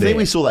missed I there. think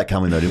we saw that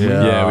coming though, didn't we?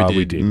 Yeah, we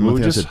we did. did. I We were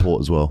think I just. said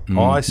Port as well.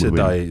 I said Would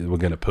win. they were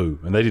going to poo,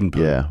 and they didn't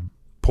poo. Yeah.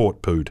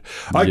 Port pooed.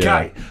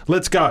 Okay,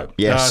 let's go.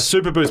 Yes.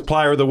 Super Boost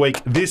Player of the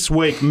Week this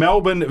week,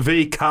 Melbourne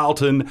v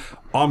Carlton.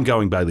 I'm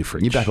going Bailey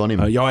Fritsch. You're back on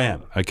him. Yeah, I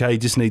am. Okay, he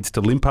just needs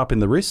to limp up in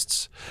the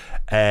wrists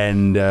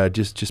and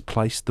just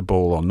place the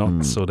ball on,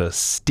 not sort of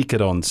stick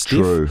it on stiff.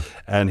 True.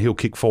 And he'll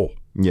kick 4.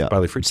 Yeah.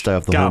 Bailey Fritsch. Stay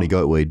off the Go. horny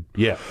goat weed.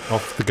 Yeah,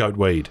 off the goat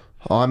weed.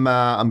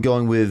 I'm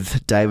going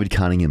with David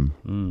Cunningham.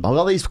 I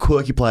love these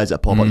quirky players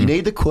that pop up. You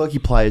need the quirky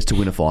players to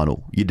win a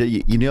final.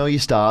 You know your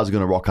stars are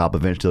going to rock up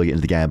eventually get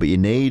into the game, but you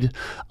need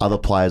other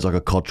players like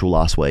a Cottrell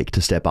last week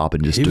to step up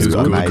and just He was do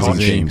good, amazing wasn't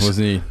he? things.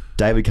 Wasn't he?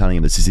 David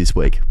Cunningham, this is this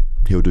week.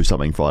 He'll do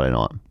something Friday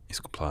night. He's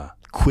a good player.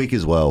 Quick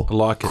as well. I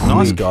like it.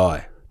 Nice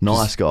guy.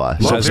 Nice guy.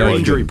 Like, Has very very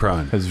injury good.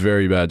 prone. Has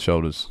very bad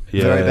shoulders.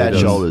 Very bad he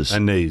does. shoulders.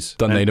 And knees.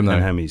 Doesn't need 'em, though.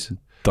 And hammies.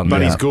 Doesn't But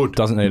need he's him. good.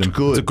 Doesn't need him.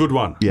 Good. It's a good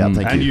one. Yeah,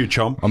 thank and you. you,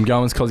 Chom. I'm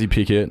going with Cozzy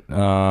Pickett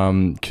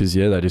because,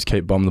 they just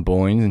keep bombing the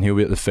ball in and he'll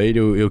be at the feed.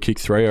 He'll kick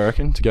 3, I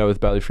reckon, to go with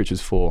Bailey Fritsch's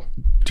 4.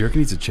 Do you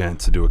reckon he's a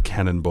chance to do a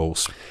cannonball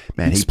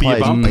Man, he spear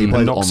plays, bump he and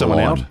plays knock on the someone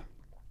line. out?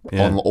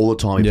 Yeah. All the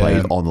time he Yeah.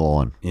 plays on the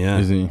line. Yeah.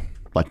 Isn't he?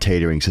 like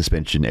teetering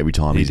suspension every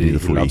time he's near the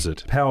He footy. loves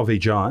it. Power v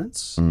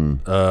Giants. I'm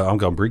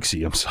going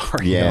Briggsy. I'm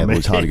sorry. Yeah, but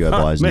it's hard to go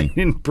by, isn't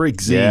he?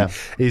 Briggsy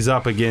is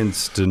up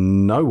against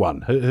no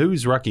one.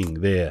 Who's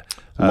rucking there?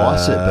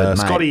 Lycett, but mate,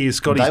 Scotty's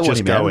they want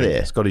just him out of going.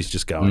 there. Scotty's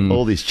just going.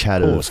 All this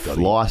chatter of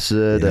Scotty.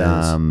 Lycett,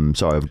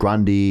 of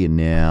Grundy, and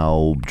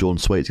now Jordan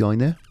Sweet's going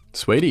there.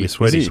 Sweetie.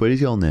 Sweetie's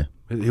going there.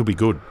 He'll be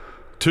good.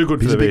 Too good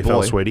for He's the a big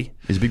VFL, boy. Sweetie.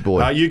 He's a big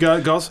boy. You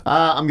go, Goz.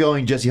 I'm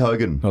going Jesse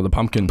Hogan. Oh, the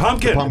pumpkin.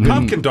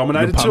 Pumpkin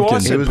dominated The too. I pumpkin.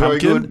 He said was very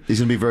pumpkin. good. He's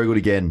going to be very good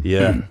again.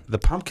 Yeah, the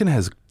pumpkin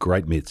has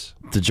great mitts.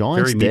 The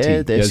Giants, Very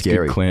mitty. they're He has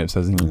scary. good clamps,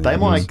 hasn't he?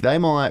 They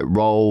might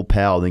roll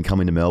Powell, then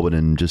come into Melbourne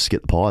and just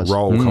get the pies.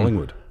 Roll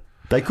Collingwood.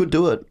 They could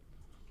do it.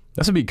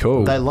 That's a bit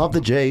cool. They love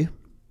the G,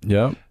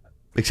 Yeah.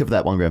 except for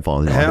that one grand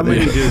final. How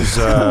many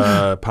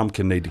does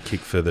Pumpkin need to kick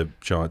for the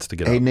Giants to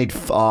get He up? need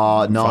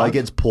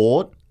against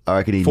Port. I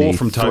reckon he 4 need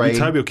from Toby. 3.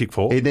 Toby will kick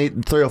 4. He'd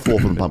need 3 or 4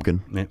 from the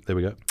Pumpkin. Yeah, there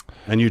we go.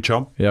 And you,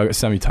 Chom? Yeah, I got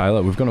Sammy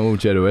Taylor. We've gone all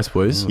Jet West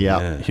boys.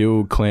 Yeah.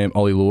 He'll clamp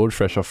Ollie Lord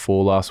fresh off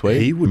 4 last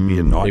week. He would be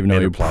a nightmare even though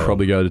to he'll play on.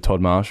 probably go to Todd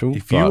Marshall.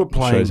 If you but were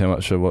playing- shows how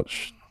much I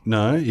watch.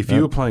 No, if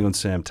you were playing on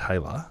Sam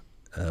Taylor,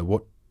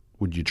 what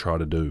would you try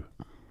to do?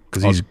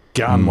 Because he's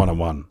gun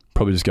 1-on-1.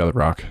 Probably just go to the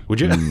ruck. Would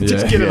you?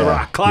 Just Yeah. get in the Yeah.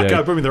 ruck. Clarko,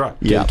 Yeah. bring me the ruck.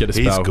 Yeah. Get a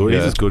He's spell. good. Yeah.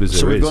 He's as good as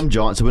So there we've is. gone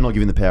Giants, so we're not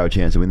giving the Power a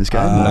chance to win this game.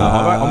 I'm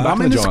back I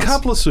mean, the there's a Giants.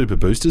 couple of super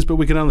boosters, but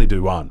we can only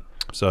do one.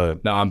 So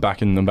No, I'm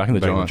backing the Backing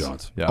the Giants.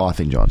 Giants. Yeah. I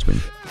think Giants win.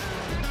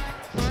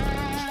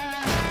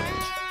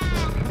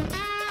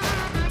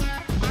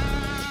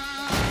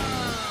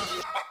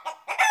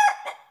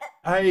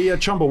 Hey,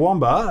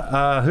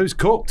 Chumbawamba, who's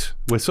cooked?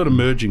 We're sort of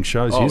merging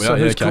shows here. Oh, So yeah,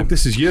 who's okay. cooked?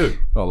 This is you.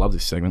 Oh, I love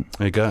this segment.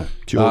 There you go.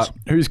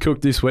 Who's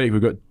cooked this week?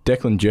 We've got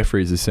Declan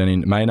Jeffries is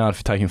sending Maynard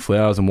for taking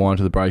flowers and wine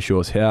to the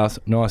Brayshaw's house.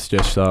 Nice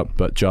gesture,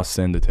 but just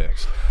send a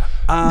text.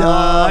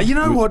 You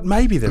know what?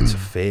 Maybe that's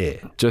fair.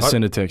 Just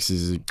send a text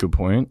is a good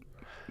point.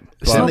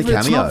 Send the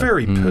It's not cameo.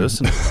 very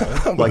personal.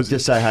 though. Like,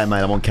 just say, hey,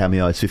 mate, I'm on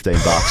Cameo. It's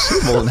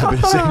 $15. More than happy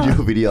to send you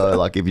a video.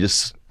 Like, if you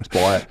just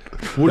buy it.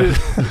 Would it?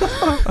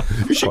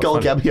 You should go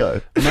on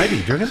Cameo.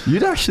 Maybe, do you reckon?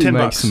 You'd actually 10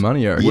 make bucks. some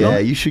money, I reckon. Yeah,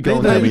 you should go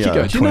on They- we Cameo.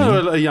 could go Do you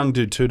know a young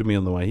dude tutored me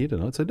on the way here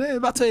tonight? Said, "Hey,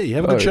 Butty,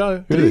 have a good Oh,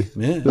 show." really?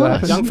 Yeah,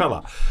 Nice. young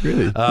fella.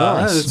 Really?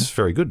 That's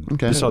very good.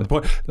 Okay. Beside the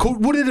point.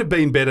 Would it have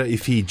been better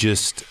if he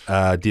just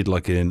did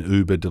like an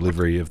Uber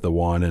delivery of the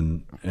wine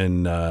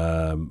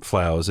and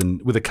flowers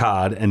and with a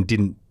card and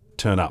didn't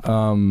turn up?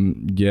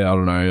 Yeah, I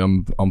don't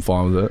know. I'm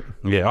fine with it.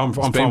 Yeah, I'm It's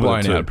fine been with blown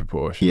it too. out of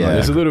proportion. Yeah. Like,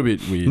 it's a little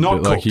bit weird.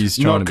 Not but, like cooked. he's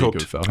trying Not to be a cooked.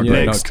 good fella.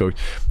 Yeah, Next. not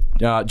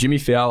cooked. Jimmy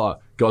Fowler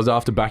goes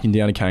after backing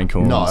down a Kane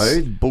Corns.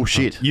 No,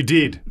 bullshit. You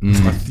did.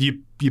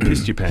 You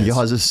pissed your pants. You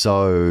guys are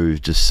so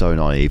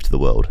naive to the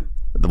world.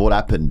 What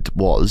happened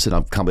was, and I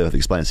can't believe I have to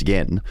explain this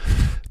again,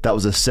 that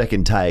was the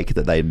second take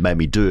that they made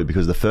me do,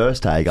 because the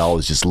first take I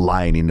was just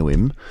laying into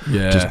him,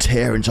 Yeah. just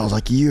tearing. So I was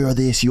like, "You're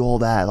this, you're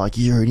that, like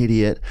you're an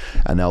idiot."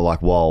 And they were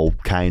like, "Well,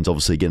 Kane's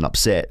obviously getting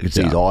upset. You could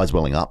see his eyes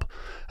welling up."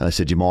 And I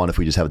said, "Do you mind if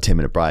we just have a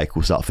 10-minute break?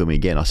 We'll start filming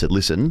again." I said,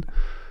 "Listen,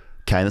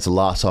 Kane, that's the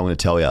last time I'm going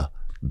to tell you.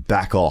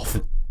 Back off."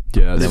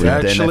 Yeah, Then that's they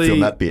Actually,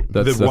 filmed that bit.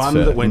 That's the one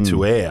fair. that went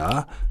to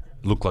air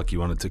looked like you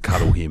wanted to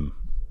cuddle him.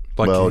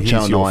 Like Well, he's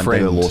Channel your 9, they got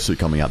friend. a lawsuit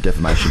coming up,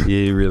 defamation.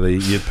 Yeah, really.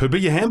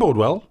 But you handballed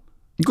well.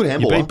 Good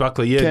handball. You beat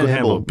Buckley. Yeah, good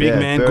handball. Big Yeah,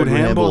 man, very good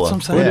handball.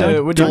 That's what I'm saying. Yeah.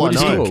 What did Do I you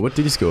know? score? What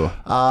did you score?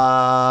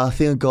 I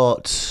think I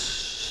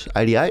got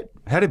 88.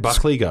 How did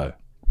Buckley go?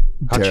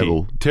 Hutchie.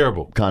 Terrible.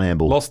 Terrible. Can't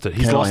handball. Lost it.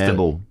 He's Cannot lost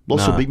handball. it.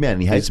 Lost to Nah. a big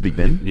man. He hates the big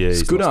men. Yeah, It's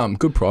he's good. lost it.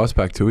 Good price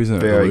pack too, isn't it?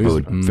 Very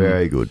Louise? good.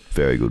 Very good.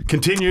 Very good.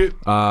 Continue.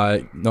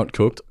 Not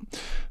cooked.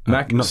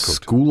 Mac not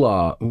cooked.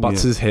 Schooler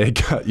butts his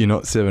haircut. You're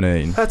not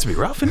 17. That's a bit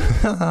rough, isn't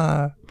it?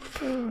 I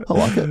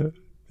like it.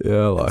 Yeah,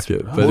 I like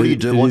it. But What do you it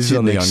do? is What's your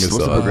on the next? younger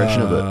What's the side.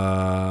 progression of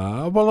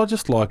it? Well, I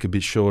just like a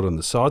bit short on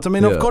the sides. I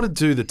mean, Yeah. I've got to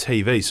do the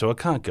TV, so I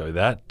can't go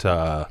that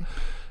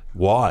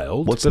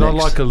wild. What's but I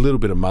next? like a little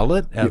bit of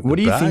mullet. Out What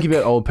the do you think back.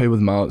 about old people with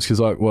mullets? Because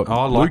like what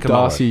I like Luke a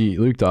mullet.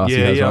 Darcy Yeah,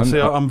 has yeah. one. See,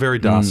 I'm very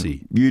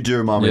Darcy. You do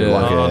remind me of Yeah.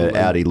 like Oh, a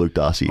Audi Luke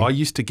Darcy. I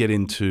used to get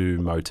into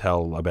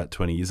motel about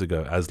 20 years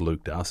ago as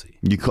Luke Darcy.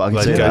 I can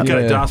Like, see that. Get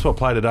a Yeah. dance what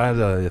play today.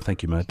 Yeah,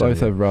 thank you, mate.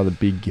 Both Yeah. have rather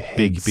big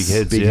heads. big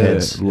heads, Big yeah.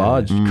 heads.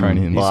 Large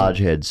craniums. Large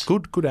heads.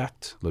 Good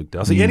act, Luke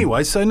Darcy.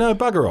 Anyway, so no,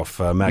 bugger off,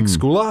 Max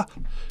Schooler.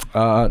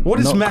 What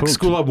does not Max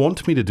cooked. Schooler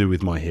want me to do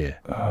with my hair?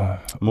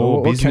 More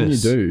What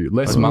business. can you do?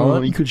 Less Oh,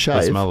 mullet? you could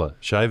Less shave. mullet.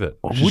 Shave it.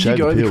 Would you shave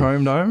go the to the peel.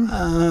 Chrome Dome?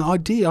 I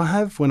did. I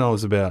have when I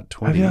was about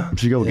 20. Have You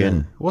should go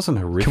again. It wasn't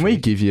horrific. Can we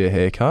give you a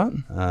haircut?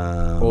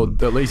 Or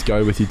at least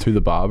go with you to the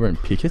barber and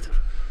pick it?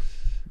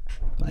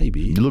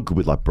 Maybe You look good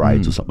with like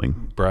braids or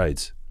something.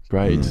 braids.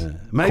 Braids.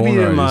 Maybe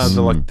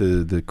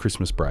Cornrows. the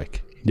Christmas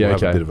break. Yeah, We'll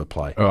have okay. a bit of a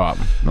play. All right.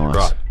 Nice.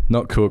 Right.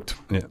 Not cooked.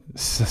 Yeah.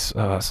 That's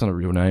not a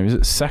real name. Is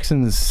it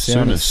Saxon's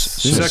Sooners.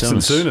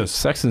 Saxon Sooners.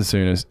 Saxon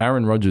Sooners.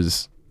 Aaron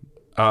Rodgers.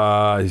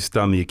 He's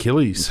done the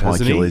Achilles, My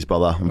hasn't Achilles,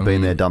 brother. I've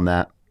been there, done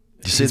that.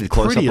 Did you see He's the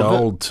close pretty up of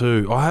old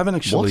too. I haven't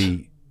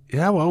actually.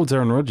 How old's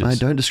Aaron Rodgers? it? I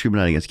don't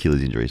discriminate against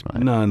Achilles injuries,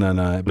 mate. No.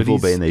 But We've all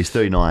he's been there. He's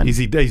 39.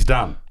 He's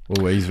done.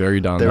 Oh, he's very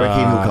done. They reckon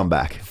he'll come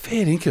back.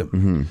 Fair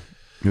income.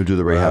 He'll do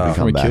the rehab and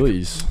From come back.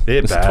 Achilles. They're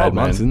It's bad, 12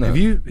 man. months, isn't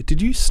it?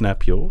 Did you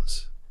snap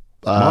yours?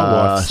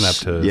 My wife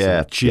snapped hers.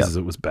 Yeah. Jesus,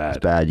 Yep. it was bad.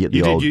 It's bad.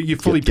 You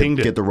fully pinged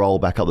it. Get the roll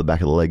back up the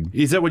back of the leg.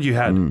 Is that what you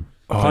had?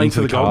 Playing into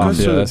for the the Gold calf. Coast,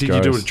 Yeah, or that's did you do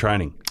it gross. at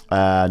training?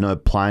 No,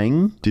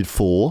 playing. Did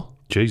 4.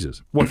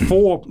 Jesus. What,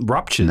 4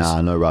 ruptures?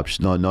 Nah, no ruptures.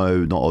 No,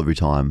 not every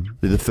time.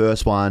 The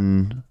first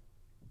one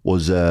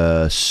was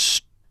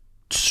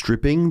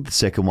stripping. The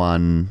second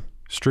one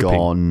Stripping.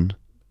 gone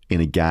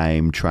in a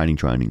game. Training.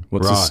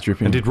 What's Right. the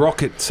stripping? And did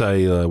Rocket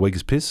say weak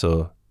as piss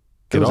or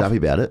He get was off? happy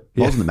about it.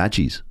 I was in the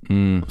matches, so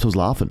I was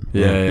laughing.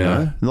 Yeah, You yeah.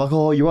 know? And like,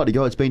 oh, you're right to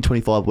go. It's been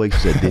 25 weeks.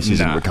 I said, this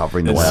isn't Nah,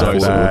 recovering the it's way so I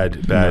thought.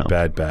 sad.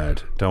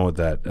 Bad. Don't want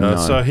that. No.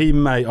 So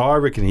I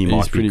reckon he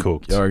might pretty be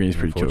cooked. I reckon he's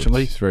pretty cooked.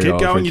 Unfortunately. He's very Keep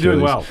old going, for you're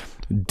doing Achilles.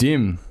 well.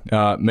 Dim,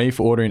 me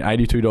for ordering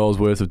 $82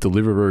 worth of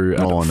Deliveroo at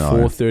Oh, no.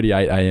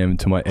 4:38 a.m.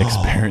 to my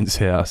ex-parents'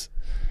 house.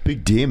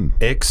 Big dim.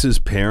 Ex's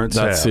parents'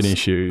 That's house. an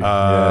issue.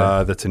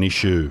 That's an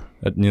issue.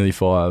 At nearly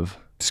 5.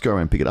 Just go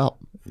around and pick it up.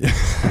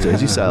 It's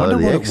easy I sale wonder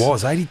of the what ex. it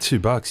was.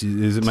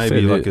 $82. Is it maybe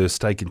Fair like bit. a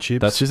steak and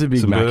chips? That's just a big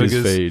some Macca's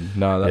burgers? feed.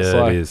 No, that's Yeah,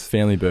 it like is.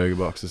 family burger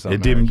box or Yeah,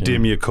 something. I reckon.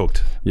 dim, you're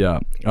cooked. Yeah.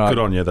 Good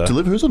on you, though.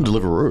 Who's on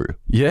Deliveroo?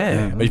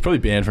 Yeah. He's probably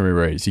banned from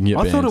Uber Eats. You can get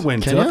I banned. thought it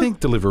went. Can I you? think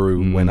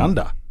Deliveroo went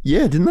under.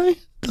 Yeah, didn't they?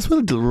 That's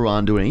where the Deliveroo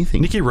aren't doing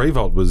anything. Nicky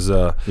Revolt was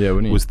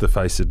wasn't he? was the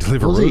face of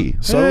Deliveroo. Was he?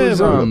 So Yeah, was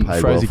but we got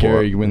paid Fraser well for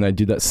Gehrig it. when they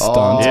did that stunt.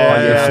 Oh,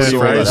 yeah, footy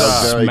Fraser. with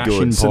That was very smashing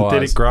good. pies.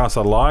 Synthetic grass.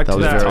 I liked That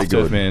was that. very Tough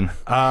stuff, good. man.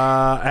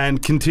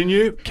 And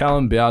continue.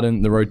 Callum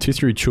Bowden, the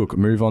rotisserie chook,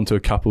 move on to a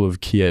couple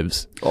of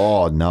Kievs.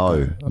 Oh, no.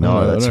 know-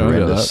 No, that's I don't know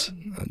about horrendous.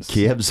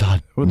 Kiev's are...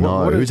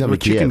 No, What who's having a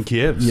chicken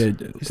Kiev? Kievs?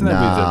 Yeah, Isn't that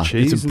Nah, with the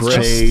cheese? it's a and breast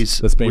stuff? Cheese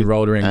that's been with-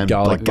 rolled around and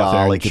garlic, like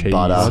garlic and cheese.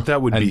 butter. Oh,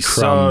 that would and be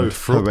so crumbed.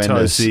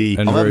 Horrendous. fructosey.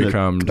 And I'm very having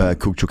crumbed. a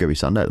cooked chook every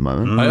Sunday at the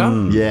moment.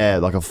 Oh, yeah? Yeah,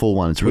 like a full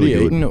one. It's What are really you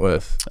good. eating it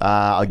with?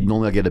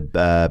 Normally I get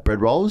a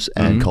bread rolls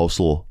and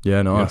coleslaw.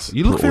 Yeah, nice.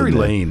 You look Put all very in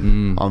there.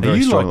 lean. I'm Are very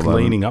you strong like at the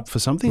moment. leaning up for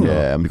something? or-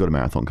 Yeah, we've got a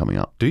marathon coming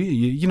up. Do you?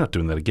 You're not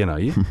doing that again, are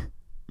you?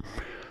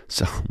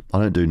 So I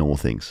don't do normal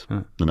things.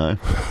 You know?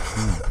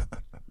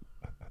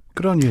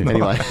 Good on you.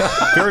 Anyway.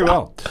 Very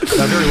well.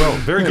 No, very well.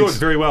 Very good.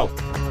 Very well.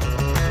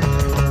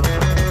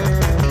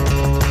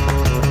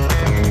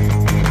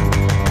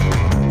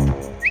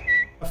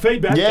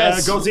 Feedback,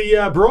 Yes.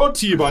 Gozzy, brought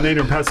to you by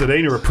Nina and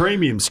Pasadena, a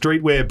premium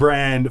streetwear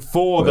brand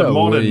for the Well,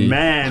 modern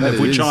man, that of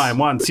which is. I am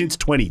one since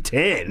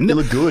 2010. You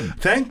look good.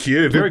 Thank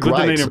you. Very good to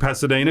great. Nina and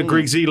Pasadena.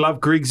 Griggsy, love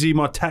Griggsy,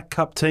 my tack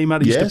cup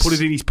teammate. He used Yes. to put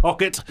it in his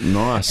pocket.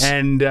 Nice.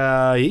 And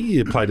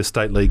he played a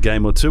state league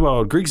game or two,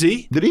 old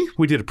Griggsy. Did he?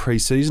 We did a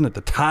pre-season at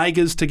the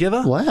Tigers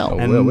together. Wow.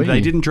 And well, they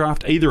we- didn't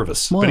draft either of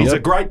us. Wow. But he's a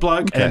Yep. great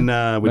bloke, and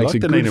we Makes like a the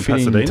good Nina and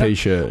fitting Pasadena.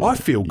 t-shirt. I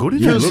feel good in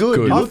You it. look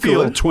good. You I look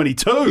feel good.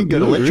 22. You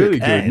got electric. really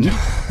good. And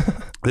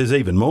there's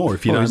even more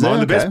if you Oh, don't is there?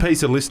 mind. The best Okay.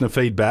 piece of listener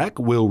feedback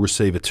will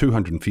receive a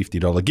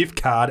 $250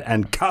 gift card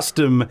and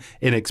custom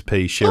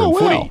NXP Share Oh, and wow.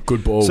 Footy.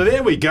 Good ball. So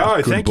there we go.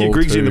 Good Thank you, ball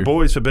Griggsy and the too.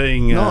 boys, for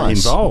being Nice.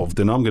 involved,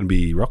 and I'm going to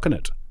be rocking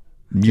it.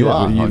 You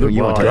are. you look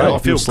You want to right. go I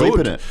off. feel You'll sleep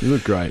good. in it. You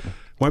look great.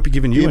 Won't be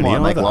giving you You any might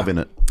make either. love in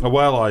it.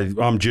 Well,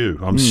 I'm due.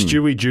 I'm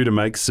Stewie due to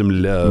make some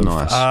love.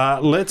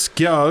 Nice. Let's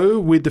go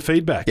with the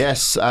feedback.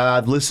 Yes,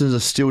 the listeners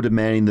are still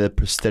demanding the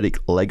prosthetic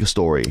leg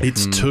story.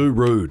 It's too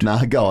rude.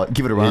 Nah, go on.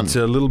 Give it a run. It's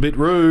a little bit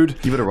rude.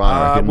 Give it a run,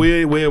 I reckon.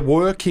 We're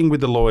working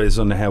with the lawyers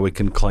on how we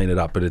can clean it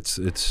up, but it's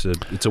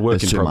a work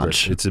It's in too progress.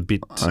 much. It's a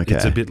bit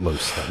Okay.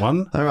 loose, that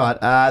one. All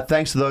right.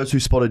 Thanks to those who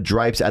spotted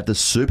drapes at the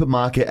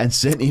supermarket and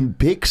sent in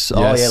pics. Oh,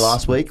 Yes. yeah,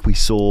 last week we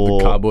saw...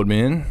 Cardboard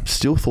man.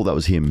 Still thought that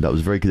was him. That was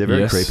very good. They're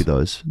very Yes. creepy,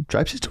 those.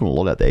 Drapes is doing a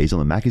lot out there. He's on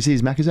the Mac. Is he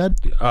his Mac ad?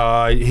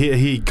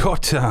 He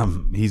got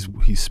his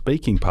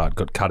speaking part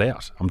got cut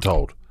out, I'm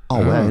told. Oh,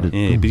 wow.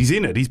 Yeah, but he's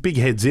in it. His big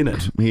head's in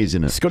it. He is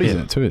in it. Scotty's in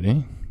it too, isn't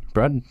he?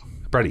 Brad?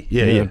 Brady.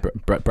 Yeah.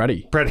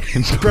 Brady.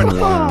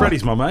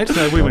 Brady's my mate.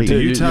 No, we went to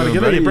Brady. Utah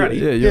together. Yeah,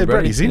 Brady. Yeah,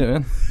 Brady's in. Yeah,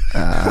 man.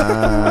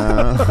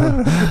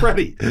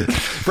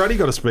 Brady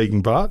got a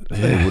speaking part.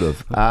 He would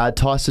have.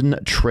 Tyson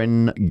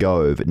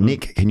Trengove.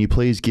 Nick, can you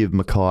please give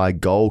Mackay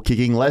goal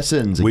kicking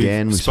lessons?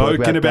 Again, We've we spoke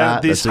spoken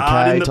about this. That's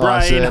Hard okay, in the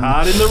Tyson. brain,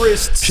 hard in the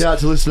wrists. Shout out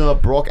to listener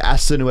Brock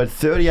Aston, who had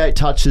 38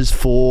 touches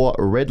for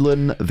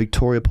Redland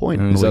Victoria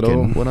Point on Is the that all?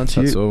 weekend. Well done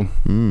to That's you.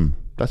 all.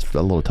 That's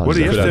a lot of touches. What do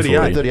you have? actually.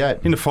 38? 38.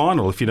 In the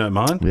final, if you don't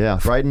mind. Yeah.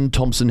 Braden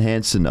Thompson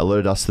Hanson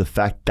alerted us to the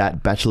fact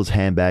that Bachelor's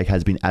Handbag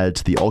has been added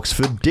to the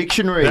Oxford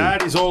Dictionary.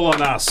 That is all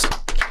on us.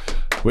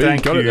 We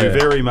Thank got you it there.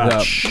 very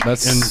much. Yeah,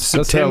 that's and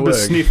how it September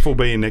works. Sniff will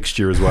be in next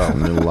year as well.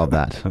 We'll love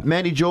that.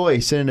 Mandy Joy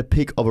sent in a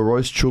pic of a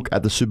roast chook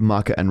at the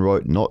supermarket and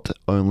wrote, "Not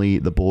only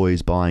the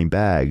boys buying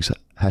bags."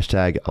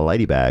 Hashtag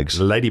ladybags.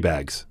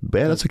 Ladybags.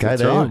 Yeah, that's okay.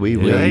 That's there. right. We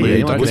Yeah,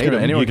 anyone don't can eat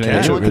them. anyone can eat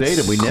Anyone it. can eat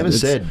them. We It's- never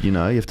it's- said, you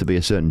have to be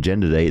a certain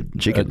gender to eat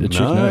chicken. The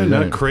chicken, No,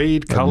 no.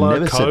 creed, I've colour,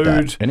 never said code.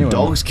 that. Anyone.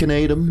 Dogs can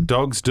eat them.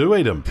 Dogs do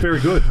eat them. Very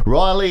good.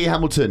 Riley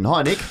Hamilton.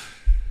 Hi, Nick.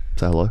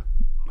 Say hello.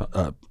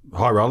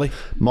 Hi, Riley.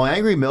 My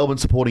angry Melbourne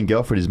supporting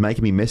girlfriend is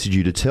making me message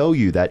you to tell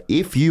you that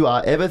if you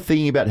are ever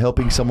thinking about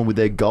helping someone with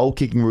their goal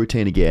kicking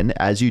routine again,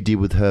 as you did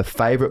with her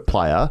favourite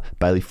player,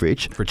 Bailey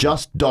Fritsch,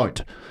 just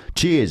don't.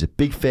 Cheers.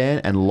 Big fan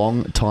and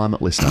long time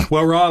listener.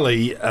 Well,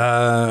 Riley,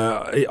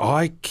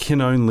 I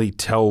can only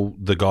tell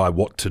the guy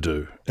what to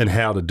do and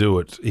how to do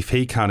it. If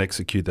he can't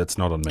execute, that's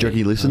not on me. Do you reckon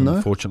he listen, though?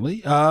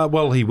 Unfortunately.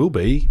 Well, he will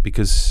be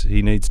because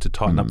he needs to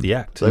tighten up the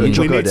act. They got He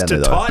Choco needs down to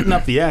there, though. tighten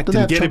up the act Do they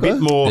and have get a bit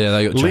Choco? more Yeah,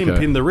 they got limp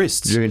Choco. in the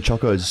wrists. Do you reckon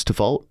Choco's to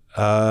fault?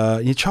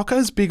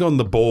 Choco's big on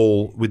the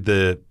ball with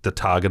the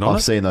target on it.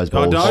 I've seen those I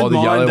balls. don't Oh, the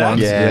yellow mind that.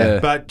 ones, yeah.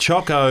 But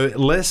Choco,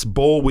 less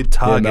ball with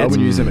target. Melbourne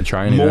use them at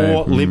training, More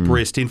eh? limp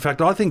wrist. In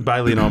fact, I think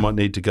Bailey and I might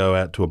need to go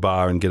out to a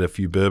bar and get a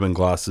few bourbon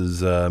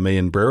glasses, me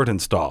and Brereton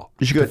style.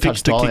 You should go to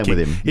fix touch the Thailand kicking.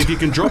 with him. If you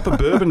can drop a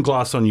bourbon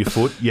glass on your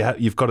foot,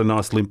 you've got a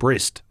nice limp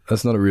wrist.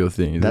 That's not a real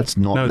thing. Is That's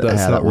it? not No, how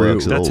that's that not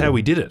works real. at That's all. how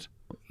we did it.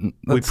 We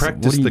That's-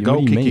 practiced what the do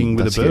goal you mean? kicking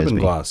with That a bourbon scares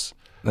me. glass.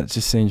 That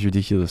just seems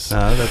ridiculous.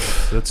 No,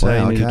 that's how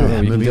Wow, you need to okay, do it.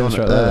 We can moving on.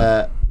 demonstrate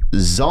later.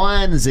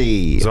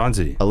 Zynzi.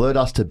 Zynzi. Alert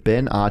us to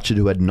Ben Archard,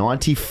 who had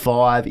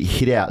 95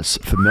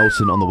 hitouts for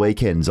Melson on the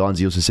weekend.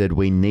 Zynzi also said,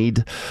 we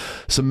need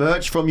some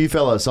merch from you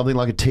fellas, something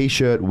like a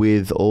T-shirt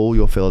with all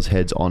your fellas'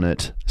 heads on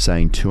it,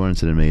 saying 200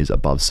 centimetres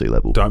above sea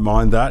level. Don't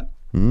mind that.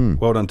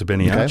 Well done to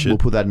Benny Okay, Archard. we'll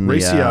put that in the,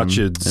 Reece in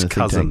Archard's the think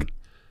cousin. tank.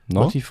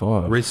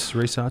 95.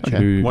 Reece Archard.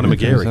 Who- One of who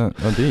was McGarry.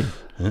 that? Oh, dear.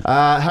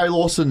 Harry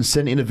Lawson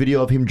sent in a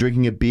video of him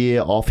drinking a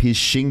beer off his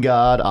shin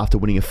guard after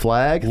winning a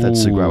flag.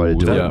 That's a great way to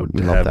do That it. would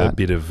We love have a that.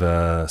 bit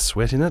of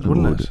sweat in it,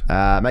 wouldn't it?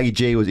 Maggie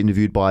G was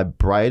interviewed by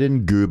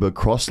Braden Goober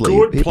Crossley.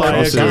 Good He played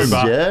player, Crosses,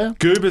 Goober. Yeah.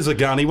 Goober's a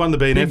gun. He won the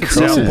BNF at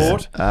Crosses.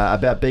 Southport.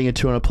 About being a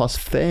 200 plus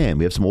fan.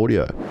 We have some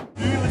audio.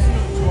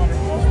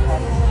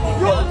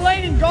 You're the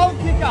leading goal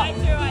kicker. I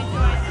do.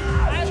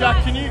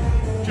 Jack,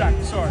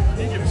 Jack, sorry, can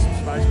you give us some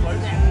space,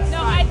 please?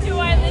 No, I do.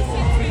 I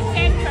listen to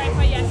Sam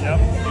Draper, yes. Yep.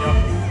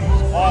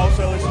 I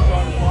also listen to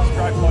him. Plus,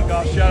 great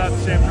podcast. Shout out to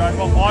Sam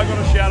Draper. I got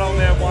a shout out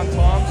there one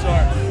time,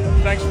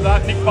 so thanks for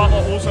that. Nick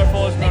Butler also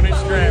follows me on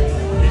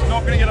Instagram. He's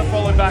not going to get a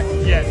follow back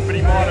yet, but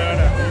he might earn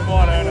it. He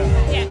might earn it.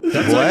 Yeah.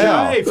 That's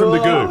Wow. okay from the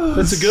Goob.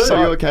 That's a good. So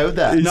you're okay with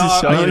that? No,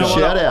 No you know what?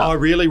 shout out. I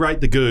really rate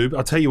the Goob.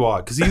 I'll tell you why.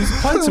 Because he's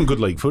played some good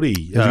league footy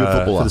a good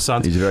footballer. for the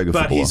Suns. He's a very good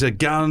but footballer. he's a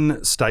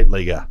gun state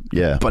leaguer.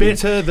 Yeah.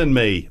 Better than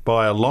me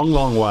by a long,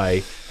 long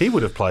way. He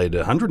would have played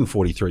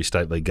 143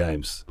 state league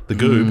games. The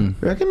Goob.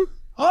 You reckon?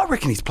 I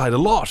reckon he's played a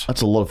lot.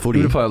 That's a lot of footy.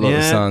 He would have played a lot of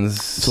Yeah. Suns.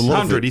 It's a lot of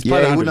 100. He's yeah,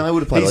 played he 100.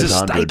 would have played He's at a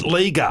least 100. state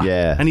leaguer.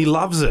 Yeah. And he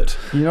loves it.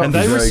 know, and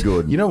he's very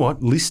good. You know what?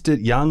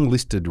 Young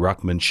listed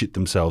ruckmen shit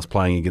themselves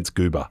playing against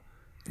Goober.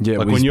 Yeah, Like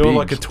well, when he's you're big.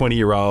 like a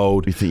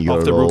 20-year-old You think you got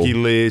off it the all. rookie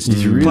list,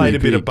 He's you really played a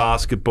bit of big.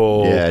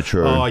 basketball. Yeah,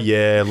 true. Oh,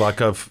 yeah,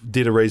 like I've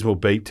did a reasonable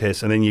beat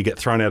test, and then you get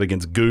thrown out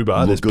against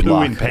Goober. There's good poo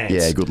luck. in pants.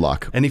 Yeah, good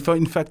luck. And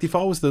in fact, if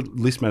I was the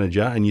list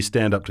manager and you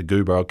stand up to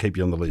Goober, I'll keep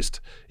you on the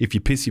list. If you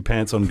piss your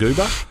pants on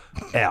Goober,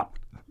 out.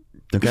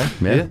 Okay.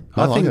 Yeah.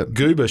 I like think it.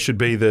 Goober should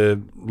be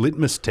the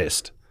litmus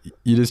test.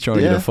 You're just trying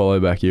to get Yeah. a follow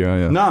back here,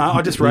 aren't you? No,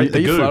 I just rate Are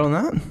the you Goob. flat on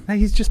that? No,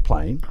 he's just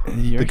playing. You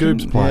The reckon?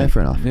 Goob's playing. Yeah,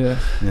 fair enough.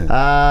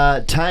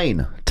 Yeah.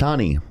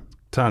 Tani.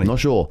 Tony. Not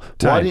sure.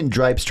 Tane. Why didn't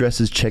Drapes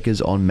dress as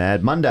checkers on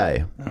Mad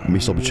Monday?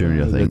 Missed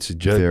opportunity, I think.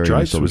 Very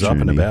Drapes missed was up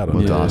and opportunity. about on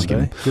We'll have to that ask day.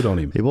 him. Good on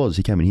him. He was.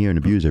 He came in here and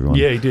abused everyone.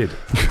 Yeah, he did.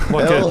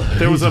 Like Well,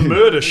 there was a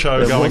murder show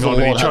there going was a on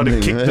and he lot tried to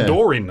happening, kick the yeah.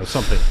 door in or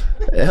something.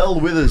 L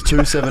Withers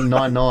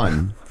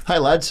 2799. Hey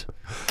lads,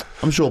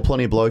 I'm sure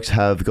plenty of blokes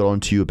have got on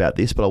to you about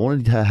this, but I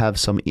wanted to have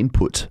some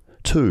input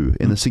too.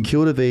 In the St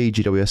Kilda v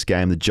GWS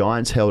game, the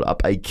Giants held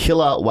up a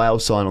killer whale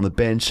sign on the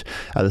bench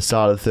at the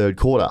start of the third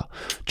quarter.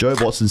 Joe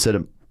Watson said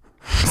it.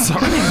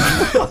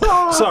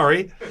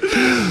 Sorry.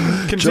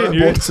 Joe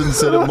Continue. Watson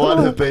said it might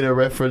have been a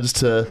reference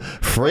to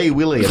Free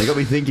Willy, and it got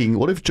me thinking,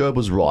 what if Joe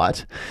was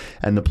right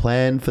and the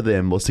plan for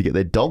them was to get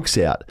their dogs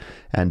out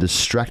and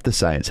distract the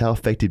Saints? How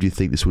effective do you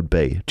think this would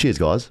be? Cheers,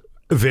 guys.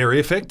 Very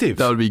effective.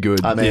 That would be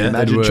good. I mean, Yeah,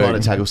 imagine it'd trying to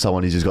work. tackle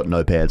someone who's just got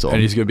no pants on.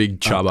 And he's got a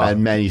big chub up.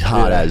 And man, he's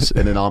hard as.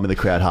 And then I'm in the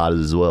crowd hard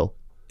as well.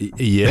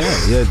 Yeah,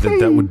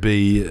 that would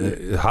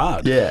be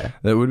hard. Yeah.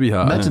 That would be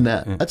hard. Imagine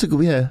that. That's a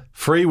good, yeah.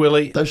 Free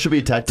Willy. That should be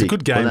a tactic. It's a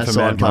good game when that for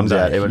sign Mad comes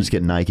Monday. out, everyone just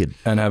get naked.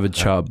 And have a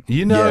chub.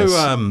 You know,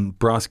 Yes.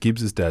 Bryce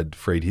Gibbs' dad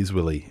freed his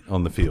Willy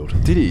on the field.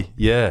 Did he?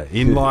 Yeah,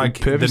 in like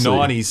the Purposely?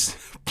 90s,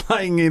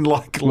 playing in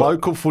like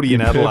local footy in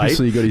Adelaide.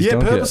 Purposely got his Yeah,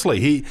 dunk out.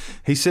 purposely.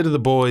 He said to the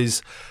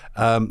boys,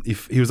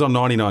 if he was on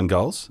 99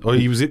 goals, or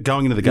he was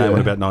going into the game Yeah. on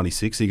about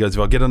 96, he goes,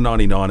 if I get a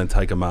 99 and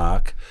take a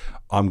mark,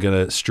 I'm going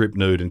to strip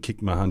nude and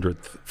kick my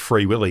 100th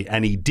free Willy.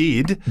 And he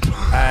did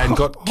and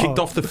got kicked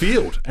off the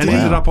field and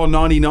ended up on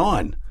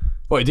 99.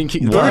 Oh, he didn't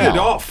kick the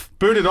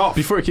Booted off.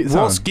 Before he kicked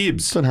Ross someone.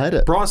 Gibbs. Don't hate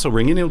it. Bryce will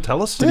ring in, he'll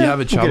tell us. Did he have a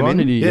we'll get chub him on? in.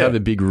 Did he Yeah. have a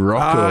big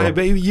rock? Or?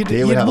 But you'd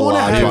He would have a want to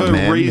large have one, a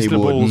man. He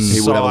reasonable would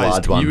have a large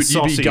sized one. You'd be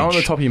sausage. going on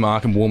the top of your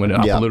mark and warming it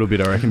up Yeah. a little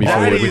bit, I reckon, before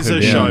That you whip is him a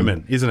down.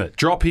 showman, isn't it?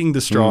 Dropping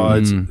the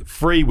strides,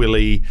 free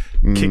Willy,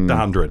 kick the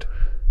 100.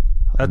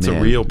 That's a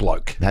Man. real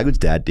bloke. How good's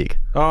Dad Dick?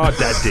 Oh,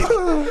 Dad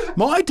Dick.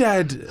 My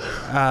dad,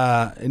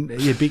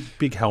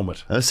 big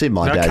helmet. I've seen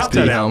my No, dad's cut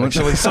that dick. out,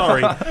 actually.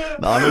 Sorry.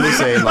 I'm really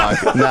saying nah.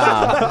 Cut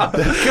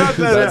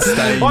that out.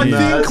 staying I in.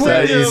 think when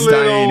That you're is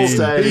staying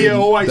little, in. you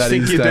always That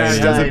think is your dad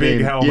staying has a Staying big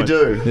in. helmet. You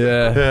do.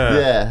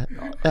 Yeah.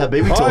 Yeah.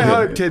 Baby I talking.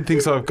 hope Ted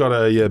thinks I've got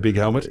a big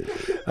helmet.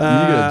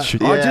 I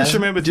Yeah. just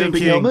remember Do you have a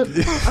thinking,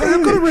 big helmet?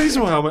 I've got a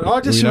reasonable helmet.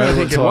 I just We know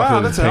remember what thinking, type wow,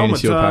 of that's a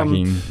penis helmet.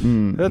 you're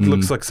packing. That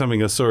looks like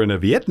something I saw in a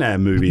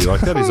Vietnam movie.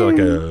 Like that is like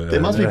a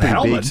It must be pretty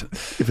helmet. big.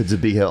 If it's a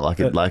big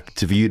helmet, like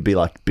to view, it'd be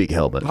like big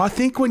helmet. I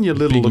think when you're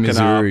little Big looking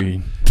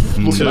Missouri.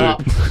 Looking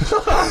up.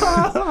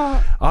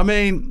 up. I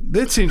mean,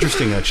 that's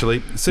interesting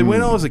actually. So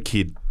when I was a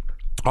kid,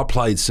 I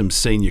played some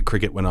senior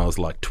cricket when I was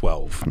like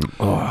 12.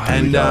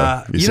 And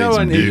You've you seen know,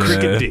 some in dicks.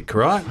 cricket dick,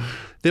 right?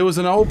 There was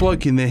an old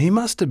bloke in there. He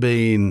must have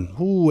been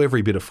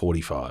every bit of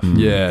 45.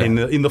 Yeah.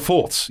 In the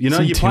fourths. You know,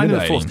 It's you're playing in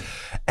the fourths.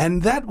 intimidating.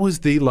 And that was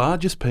the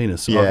largest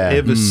penis Yeah. I've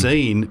ever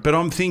seen. But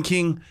I'm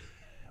thinking,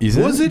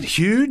 was it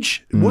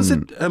huge? Was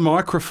it a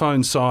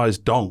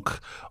microphone-sized donk,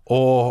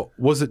 or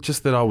was it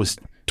just that I was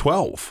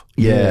 12?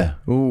 Yeah.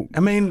 Well, I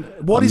mean,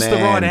 what is the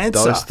right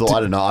answer? I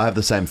don't know. I have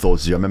the same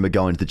thoughts as you. I remember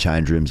going to the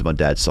change rooms of my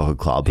dad's soccer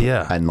club.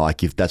 Yeah. And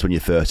like, if that's when you're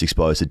first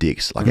exposed to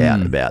dicks, like out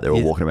and about, they're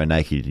all walking around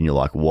naked, and you're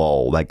like,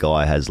 whoa, that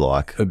guy has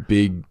like a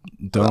big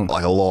donk.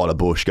 like a lot of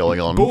bush going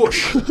on.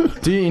 Bush.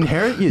 Do you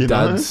inherit your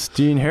dad's?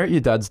 Do you inherit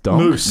your dad's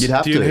donk? Moose. You'd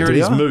have Do you to. inherit Do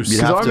his ya? moose? You'd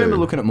Because have I remember to.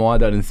 looking at my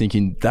dad and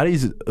thinking that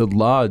is a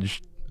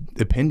large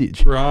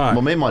appendage. Right.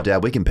 Well, me and my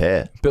dad, we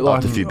compare. But like,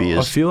 after a few I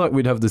beers. feel like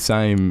we'd have the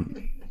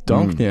same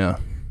donk now.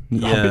 A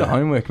bit of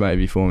homework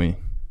maybe for me.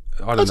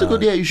 I don't That's know. a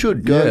good. Yeah, you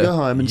should go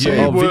home and see. You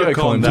I'll video work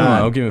call on him that.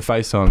 tomorrow. I'll give him a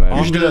FaceTime, maybe.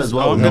 You should do that as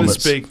well I'm with going to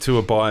helmets. speak to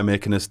a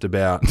biomechanist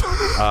about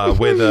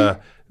whether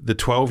the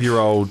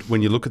 12-year-old,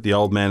 when you look at the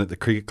old man at the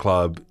cricket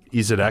club,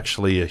 is it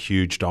actually a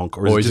huge donk,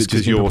 or is it just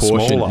because in you're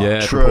proportion? smaller?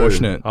 Yeah, True.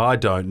 proportionate. I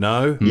don't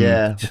know.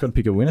 Yeah. We've got to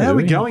pick a winner. How are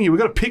we do going here? We've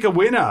got to pick a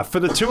winner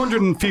for the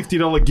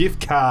 $250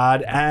 gift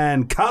card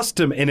and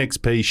custom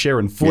NXP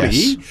Sharon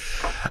footy.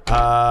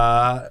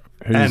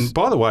 And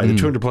by the way, the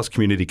 200 Plus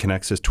community can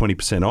access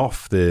 20%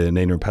 off the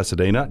Nina and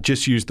Pasadena.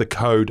 Just use the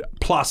code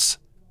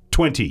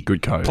 +20.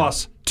 Good code.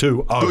 +20.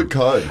 Good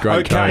code. Great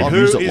Okay, code. I've who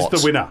used it is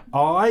lots. the winner?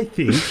 I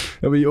think.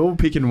 Are we all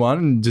picking one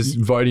and just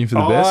voting for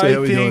the best? Or how I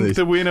are we doing think this?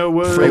 the winner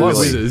was Free I like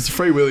Willy. Withers.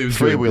 Free Willy was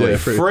Free good. Willy. Yeah,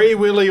 Free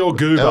Willy or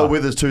Goober? L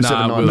Withers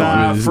 2799.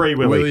 Nah, Withers. Free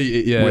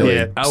Willy. Yeah, Willy.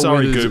 Yeah, Al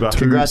sorry, Withers, Goober.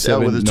 Congrats, L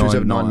Withers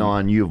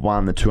 2799. 2799. You have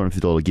won the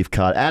 $250 gift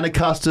card and a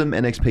custom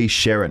NXP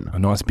Sharon. A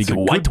nice big It's a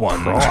white good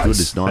one. price.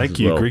 Goodness, nice Thank as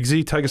you, well.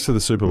 Griggsy. Take us to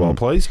the Super Bowl,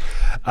 please.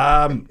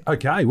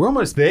 Okay, we're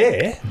almost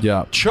there.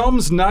 Yeah.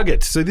 Chom's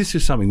Nugget. So this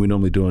is something we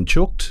normally do on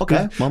Chooked.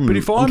 Okay, But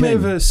if I'm okay.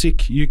 ever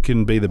sick, you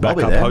can be the I'll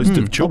be backup there. host of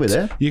I'll be Chooked.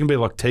 there. You can be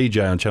like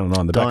TJ on Channel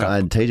 9, the Don't, backup.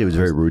 and TJ was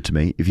very rude to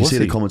me. If you Was see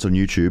the he? comments on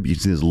YouTube, you can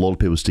see there's a lot of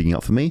people sticking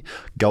up for me.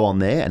 Go on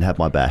there and have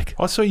my back.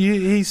 I saw you.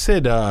 He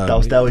said. He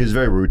was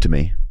very rude to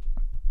me.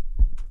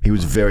 He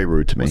was very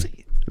rude to me.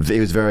 He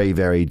was very,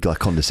 very like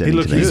condescending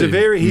look, to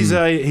me.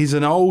 he's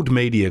an old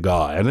media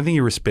guy. I don't think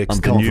he respects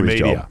I'm the coming new for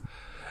his media. job.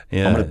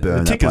 Yeah. I'm gonna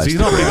burn the that tickers. place He's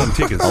to not the big on ground.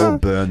 tickers. I will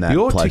burn that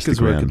Your place to tickers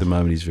the work ground. at the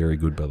moment is very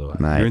good, by the way.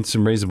 Mate. You're in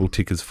some reasonable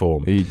tickers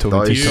form. Are you talking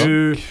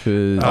Those-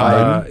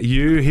 TikTok?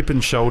 You hip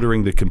and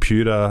shouldering the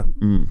computer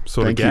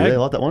sort Thank of you. gag. I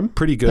like that one.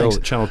 Pretty girl Thanks.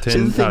 at Channel See,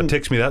 10 the thing-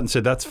 texted me that and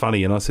said, that's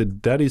funny. And I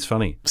said, that is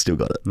funny. Still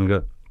got it.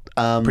 Okay.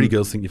 Pretty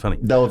girls think you're funny.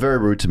 They were very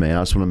rude to me, and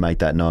I just want to make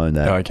that known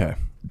that Okay.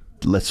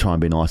 let's try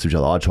and be nice to each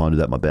other. I try and do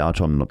that in my bed. I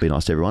try and not be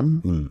nice to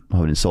everyone. I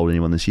haven't insulted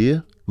anyone this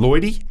year.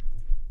 Lloydie?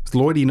 Is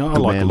Lloydie? No, I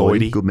Good like man,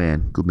 Lloydie. Good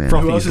man. Good man.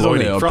 From- Who else is on Lloydie.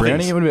 there? Oh, Frothies.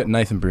 Brownie? What about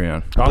Nathan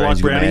Brown? I like Brownie's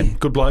a good Brownie. man.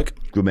 Good bloke.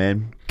 Good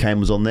man. Kane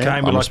was on there. Kane,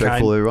 we I'm like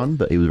respectful Kane. of everyone,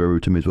 but he was very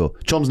rude to me as well.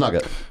 Chom's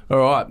Nugget. All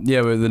right.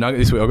 Yeah, with the nugget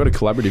this week. I've got a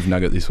collaborative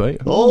nugget this week.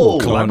 Oh,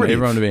 I want collaborative.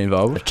 everyone to be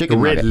involved. Chicken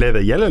Red nugget.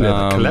 leather, yellow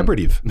leather,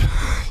 collaborative.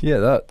 Yeah,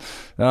 that.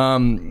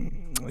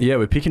 Yeah,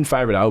 we're picking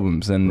favourite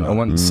albums, and I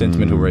want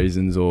sentimental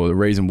reasons or the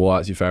reason why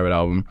it's your favourite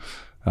album.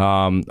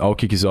 I'll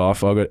kick us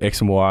off. I got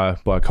X and Y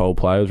by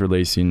Coldplay. It was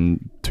released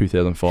in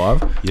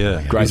 2005.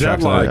 Yeah. Great Is that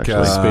tracks on like there,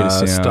 actually. Speed of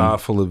Sound.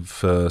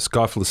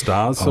 Sky Full of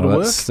Stars sort of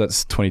work?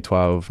 That's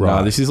 2012. Right.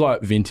 No, this is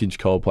like vintage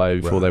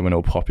Coldplay before they went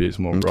all poppy. It's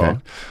more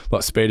rock.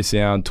 Like Speed of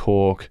Sound,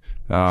 Talk,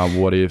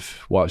 What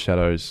If, White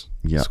Shadows,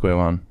 Yep. Square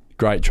One.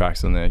 Great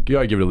tracks on there.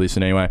 Go give it a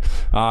listen anyway.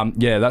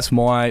 Yeah, that's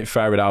my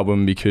favourite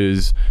album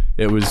because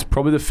it was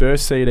probably the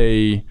first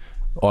CD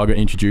I got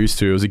introduced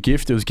to. It was a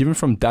gift. It was given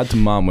from dad to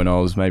mum when I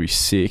was maybe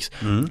 6.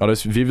 I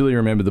just vividly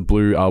remember the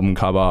blue album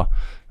cover.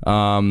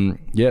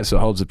 Yeah, so it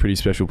holds a pretty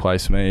special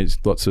place for me. It's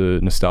lots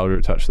of nostalgia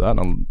attached to that.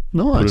 And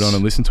I'll put it on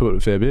and listen to it a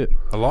fair bit.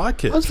 I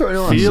like it. That's very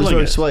nice. Feeling That's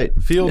very it.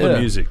 sweet. Feel the Yeah.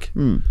 music.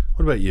 What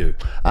about you?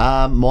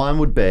 Mine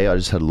would be, I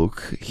just had a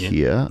look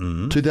here,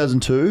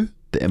 2002,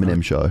 The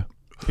Eminem Show.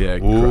 Yeah.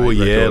 Oh, great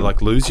yeah, record.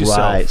 like Lose Yourself.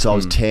 Right. So I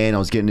was 10. I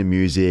was getting into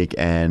music,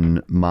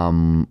 and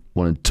Mum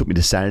took me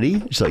to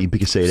Sanity. She's like, "You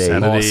pick a CD."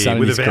 Sanity with a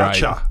Sanity's great.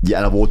 voucher. Yeah,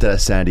 and I walked out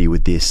of Sandy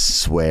with this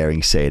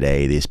swearing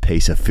CD, this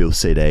piece of filth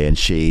CD, and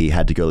she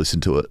had to go listen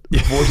to it.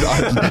 Before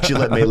she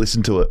let me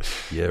listen to it.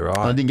 Yeah, And I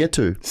right. didn't get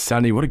to.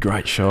 Sandy, what a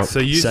great shot. So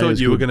you Sandy thought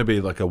was you were good. going to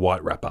be like a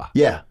white rapper.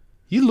 Yeah.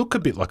 You look a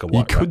bit like a you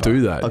white rapper. could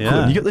do that. I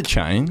could. You got the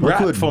chain. Rap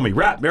could. for me.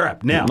 Rap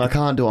now. I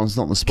can't do it. It's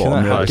not on the spot. Can I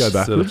I'm help nervous. go So the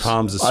backwards?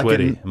 palms are I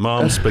sweaty. can-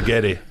 Mom,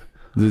 spaghetti.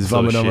 There's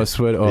Sort of vomit on my shit.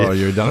 sweat. Oh,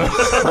 you're done.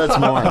 That's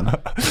mine.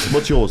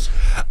 What's yours?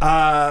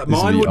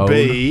 Mine be would old.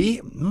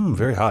 be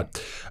very hard.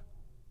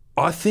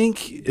 I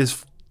think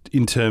is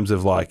in terms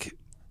of like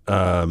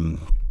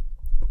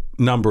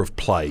number of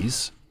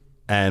plays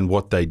and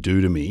what they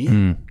do to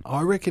me.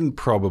 I reckon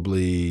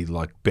probably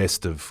like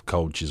best of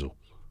Cold Chisel.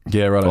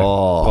 Yeah, right.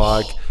 Oh.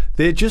 Like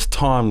they're just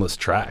timeless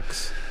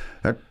tracks.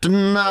 At the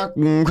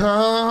knocking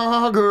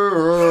car,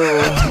 girl.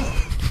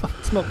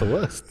 It's not the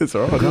worst. It's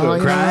all right.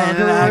 Crying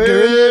like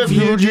a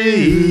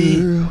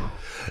refugee,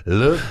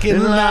 looking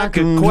like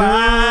a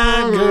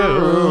choir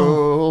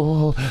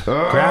girl,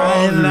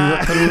 crying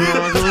like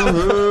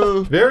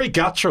a very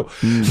guttural.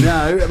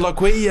 No, like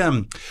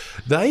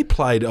they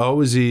played. I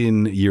was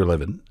in year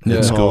 11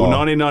 at school,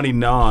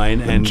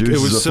 1999, and it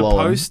juices was are flowing.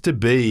 supposed to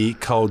be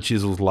Cold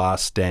Chisel's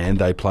last stand.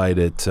 They played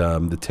at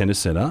the tennis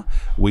centre.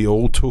 We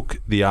all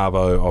took the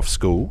arvo off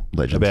school.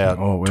 Legends. About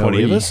Oh, wow.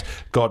 20 of us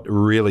got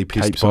really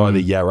pissed Capes by on.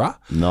 the Yarra.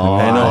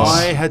 Nice. And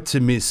I had to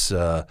miss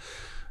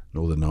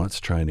Northern Nights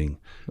training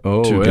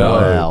Oh, to wow. go.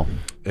 Wow.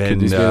 Could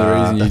And this be the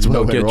reason you that's did what not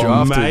went get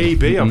wrong. drafted?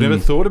 maybe. I've never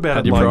thought about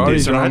Had it your like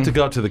priorities this. And I had wrong. to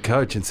go up to the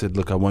coach and said,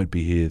 look, I won't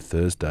be here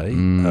Thursday.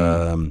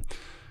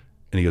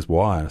 And he goes,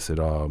 why? I said,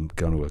 oh, I'm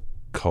going to a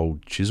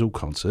Cold Chisel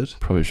concert.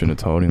 Probably shouldn't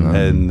have told him that.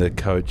 And the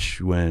coach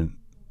went,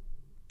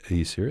 are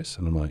you serious?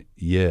 And I'm like,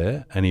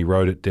 yeah. And he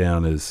wrote it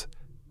down as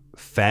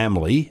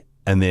family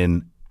and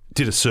then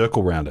did a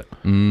circle around it.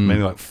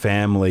 Meaning like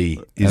family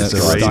And is it's the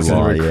stuck in reason.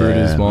 the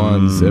recruiters' yeah.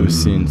 minds ever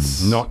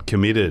since. Not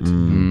committed,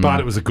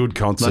 but it was a good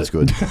concert. That's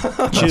good.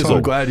 Chisel.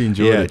 I'm glad you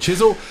enjoyed Yeah, it.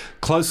 Chisel,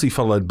 closely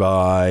followed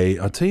by,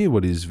 I'll tell you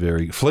what is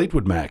very,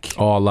 Fleetwood Mac.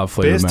 Oh, I love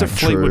Fleetwood Best Mac. of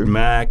Fleetwood True.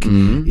 Mac.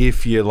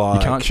 If you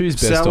like, can't choose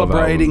best of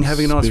celebrating, albums.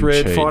 having a It's nice a bit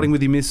red, cheap. fighting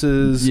with your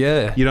missus.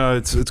 Yeah. You know,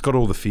 it's got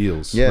all the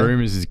feels. Yeah.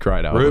 Rumours is a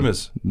great album.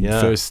 Rumours, yeah.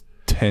 First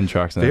 10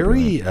 tracks. on that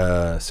Very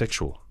album.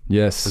 sexual.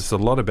 Yes. It's a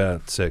lot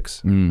about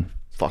sex.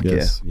 Fuck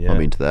Yes. yeah.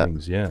 I'm into that.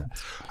 Things, yeah.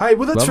 Hey,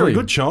 well, that's very Lovely.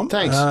 good, Chom.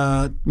 Thanks.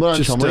 Well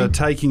done, Just Chomley.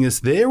 taking us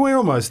there. We're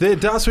almost there.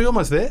 Das, we're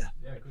almost there.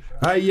 Yeah, good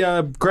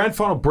show. Hey, grand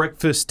final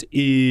breakfast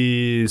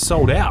is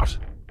sold out.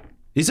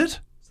 Is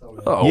it?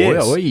 Oh,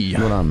 Yes. well, we.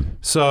 Well done.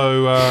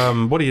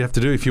 So, what do you have to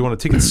do if you want a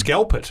ticket?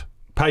 Scalp it.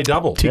 Pay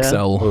double.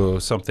 Tixel.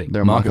 Or something.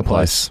 They're a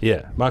marketplace.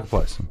 Yeah,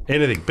 marketplace.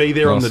 Anything. Be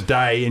there on Nice. the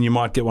day and you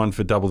might get one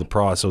for double the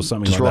price or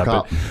something Just like that.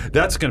 rock But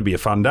that's going to be a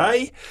fun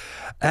day.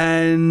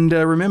 And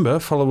remember,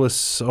 follow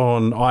us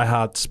on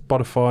iHeart,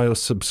 Spotify, or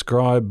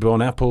subscribe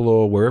on Apple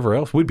or wherever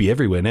else. We'd be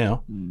everywhere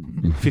now.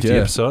 50 Yeah.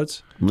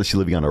 episodes. Unless you're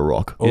living under a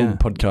rock. All Yeah.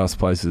 podcast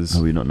places.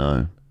 How we not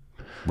know?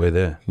 We're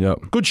there. Yep.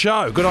 Good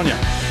show. Good on you.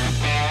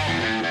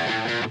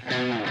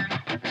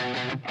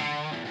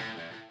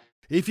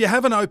 If you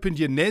haven't opened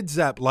your Neds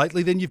app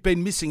lately, then you've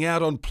been missing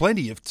out on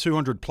plenty of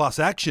 200 plus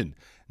action.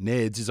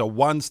 Neds is a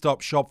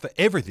one-stop shop for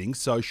everything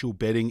social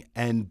betting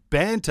and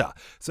banter.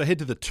 So head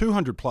to the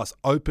 200 plus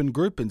open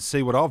group and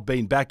see what I've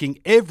been backing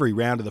every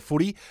round of the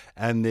footy.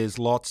 And there's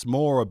lots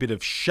more. A bit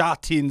of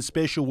shut-in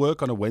special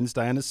work on a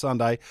Wednesday and a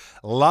Sunday.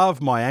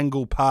 Love my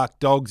Angle Park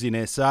dogs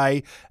in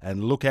SA.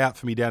 And look out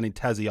for me down in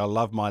Tassie. I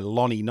love my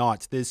Lonnie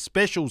Knights. There's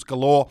specials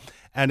galore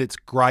and it's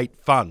great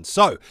fun.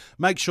 So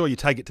make sure you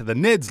take it to the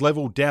Neds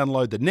level.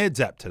 Download the Neds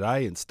app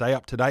today and stay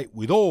up to date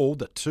with all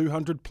the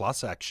 200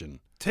 plus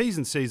action. T's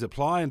and C's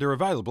apply and are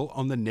available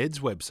on the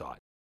Neds website.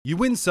 You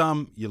win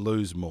some, you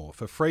lose more.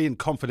 For free and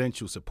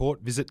confidential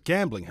support, visit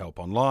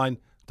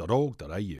gamblinghelponline.org.au.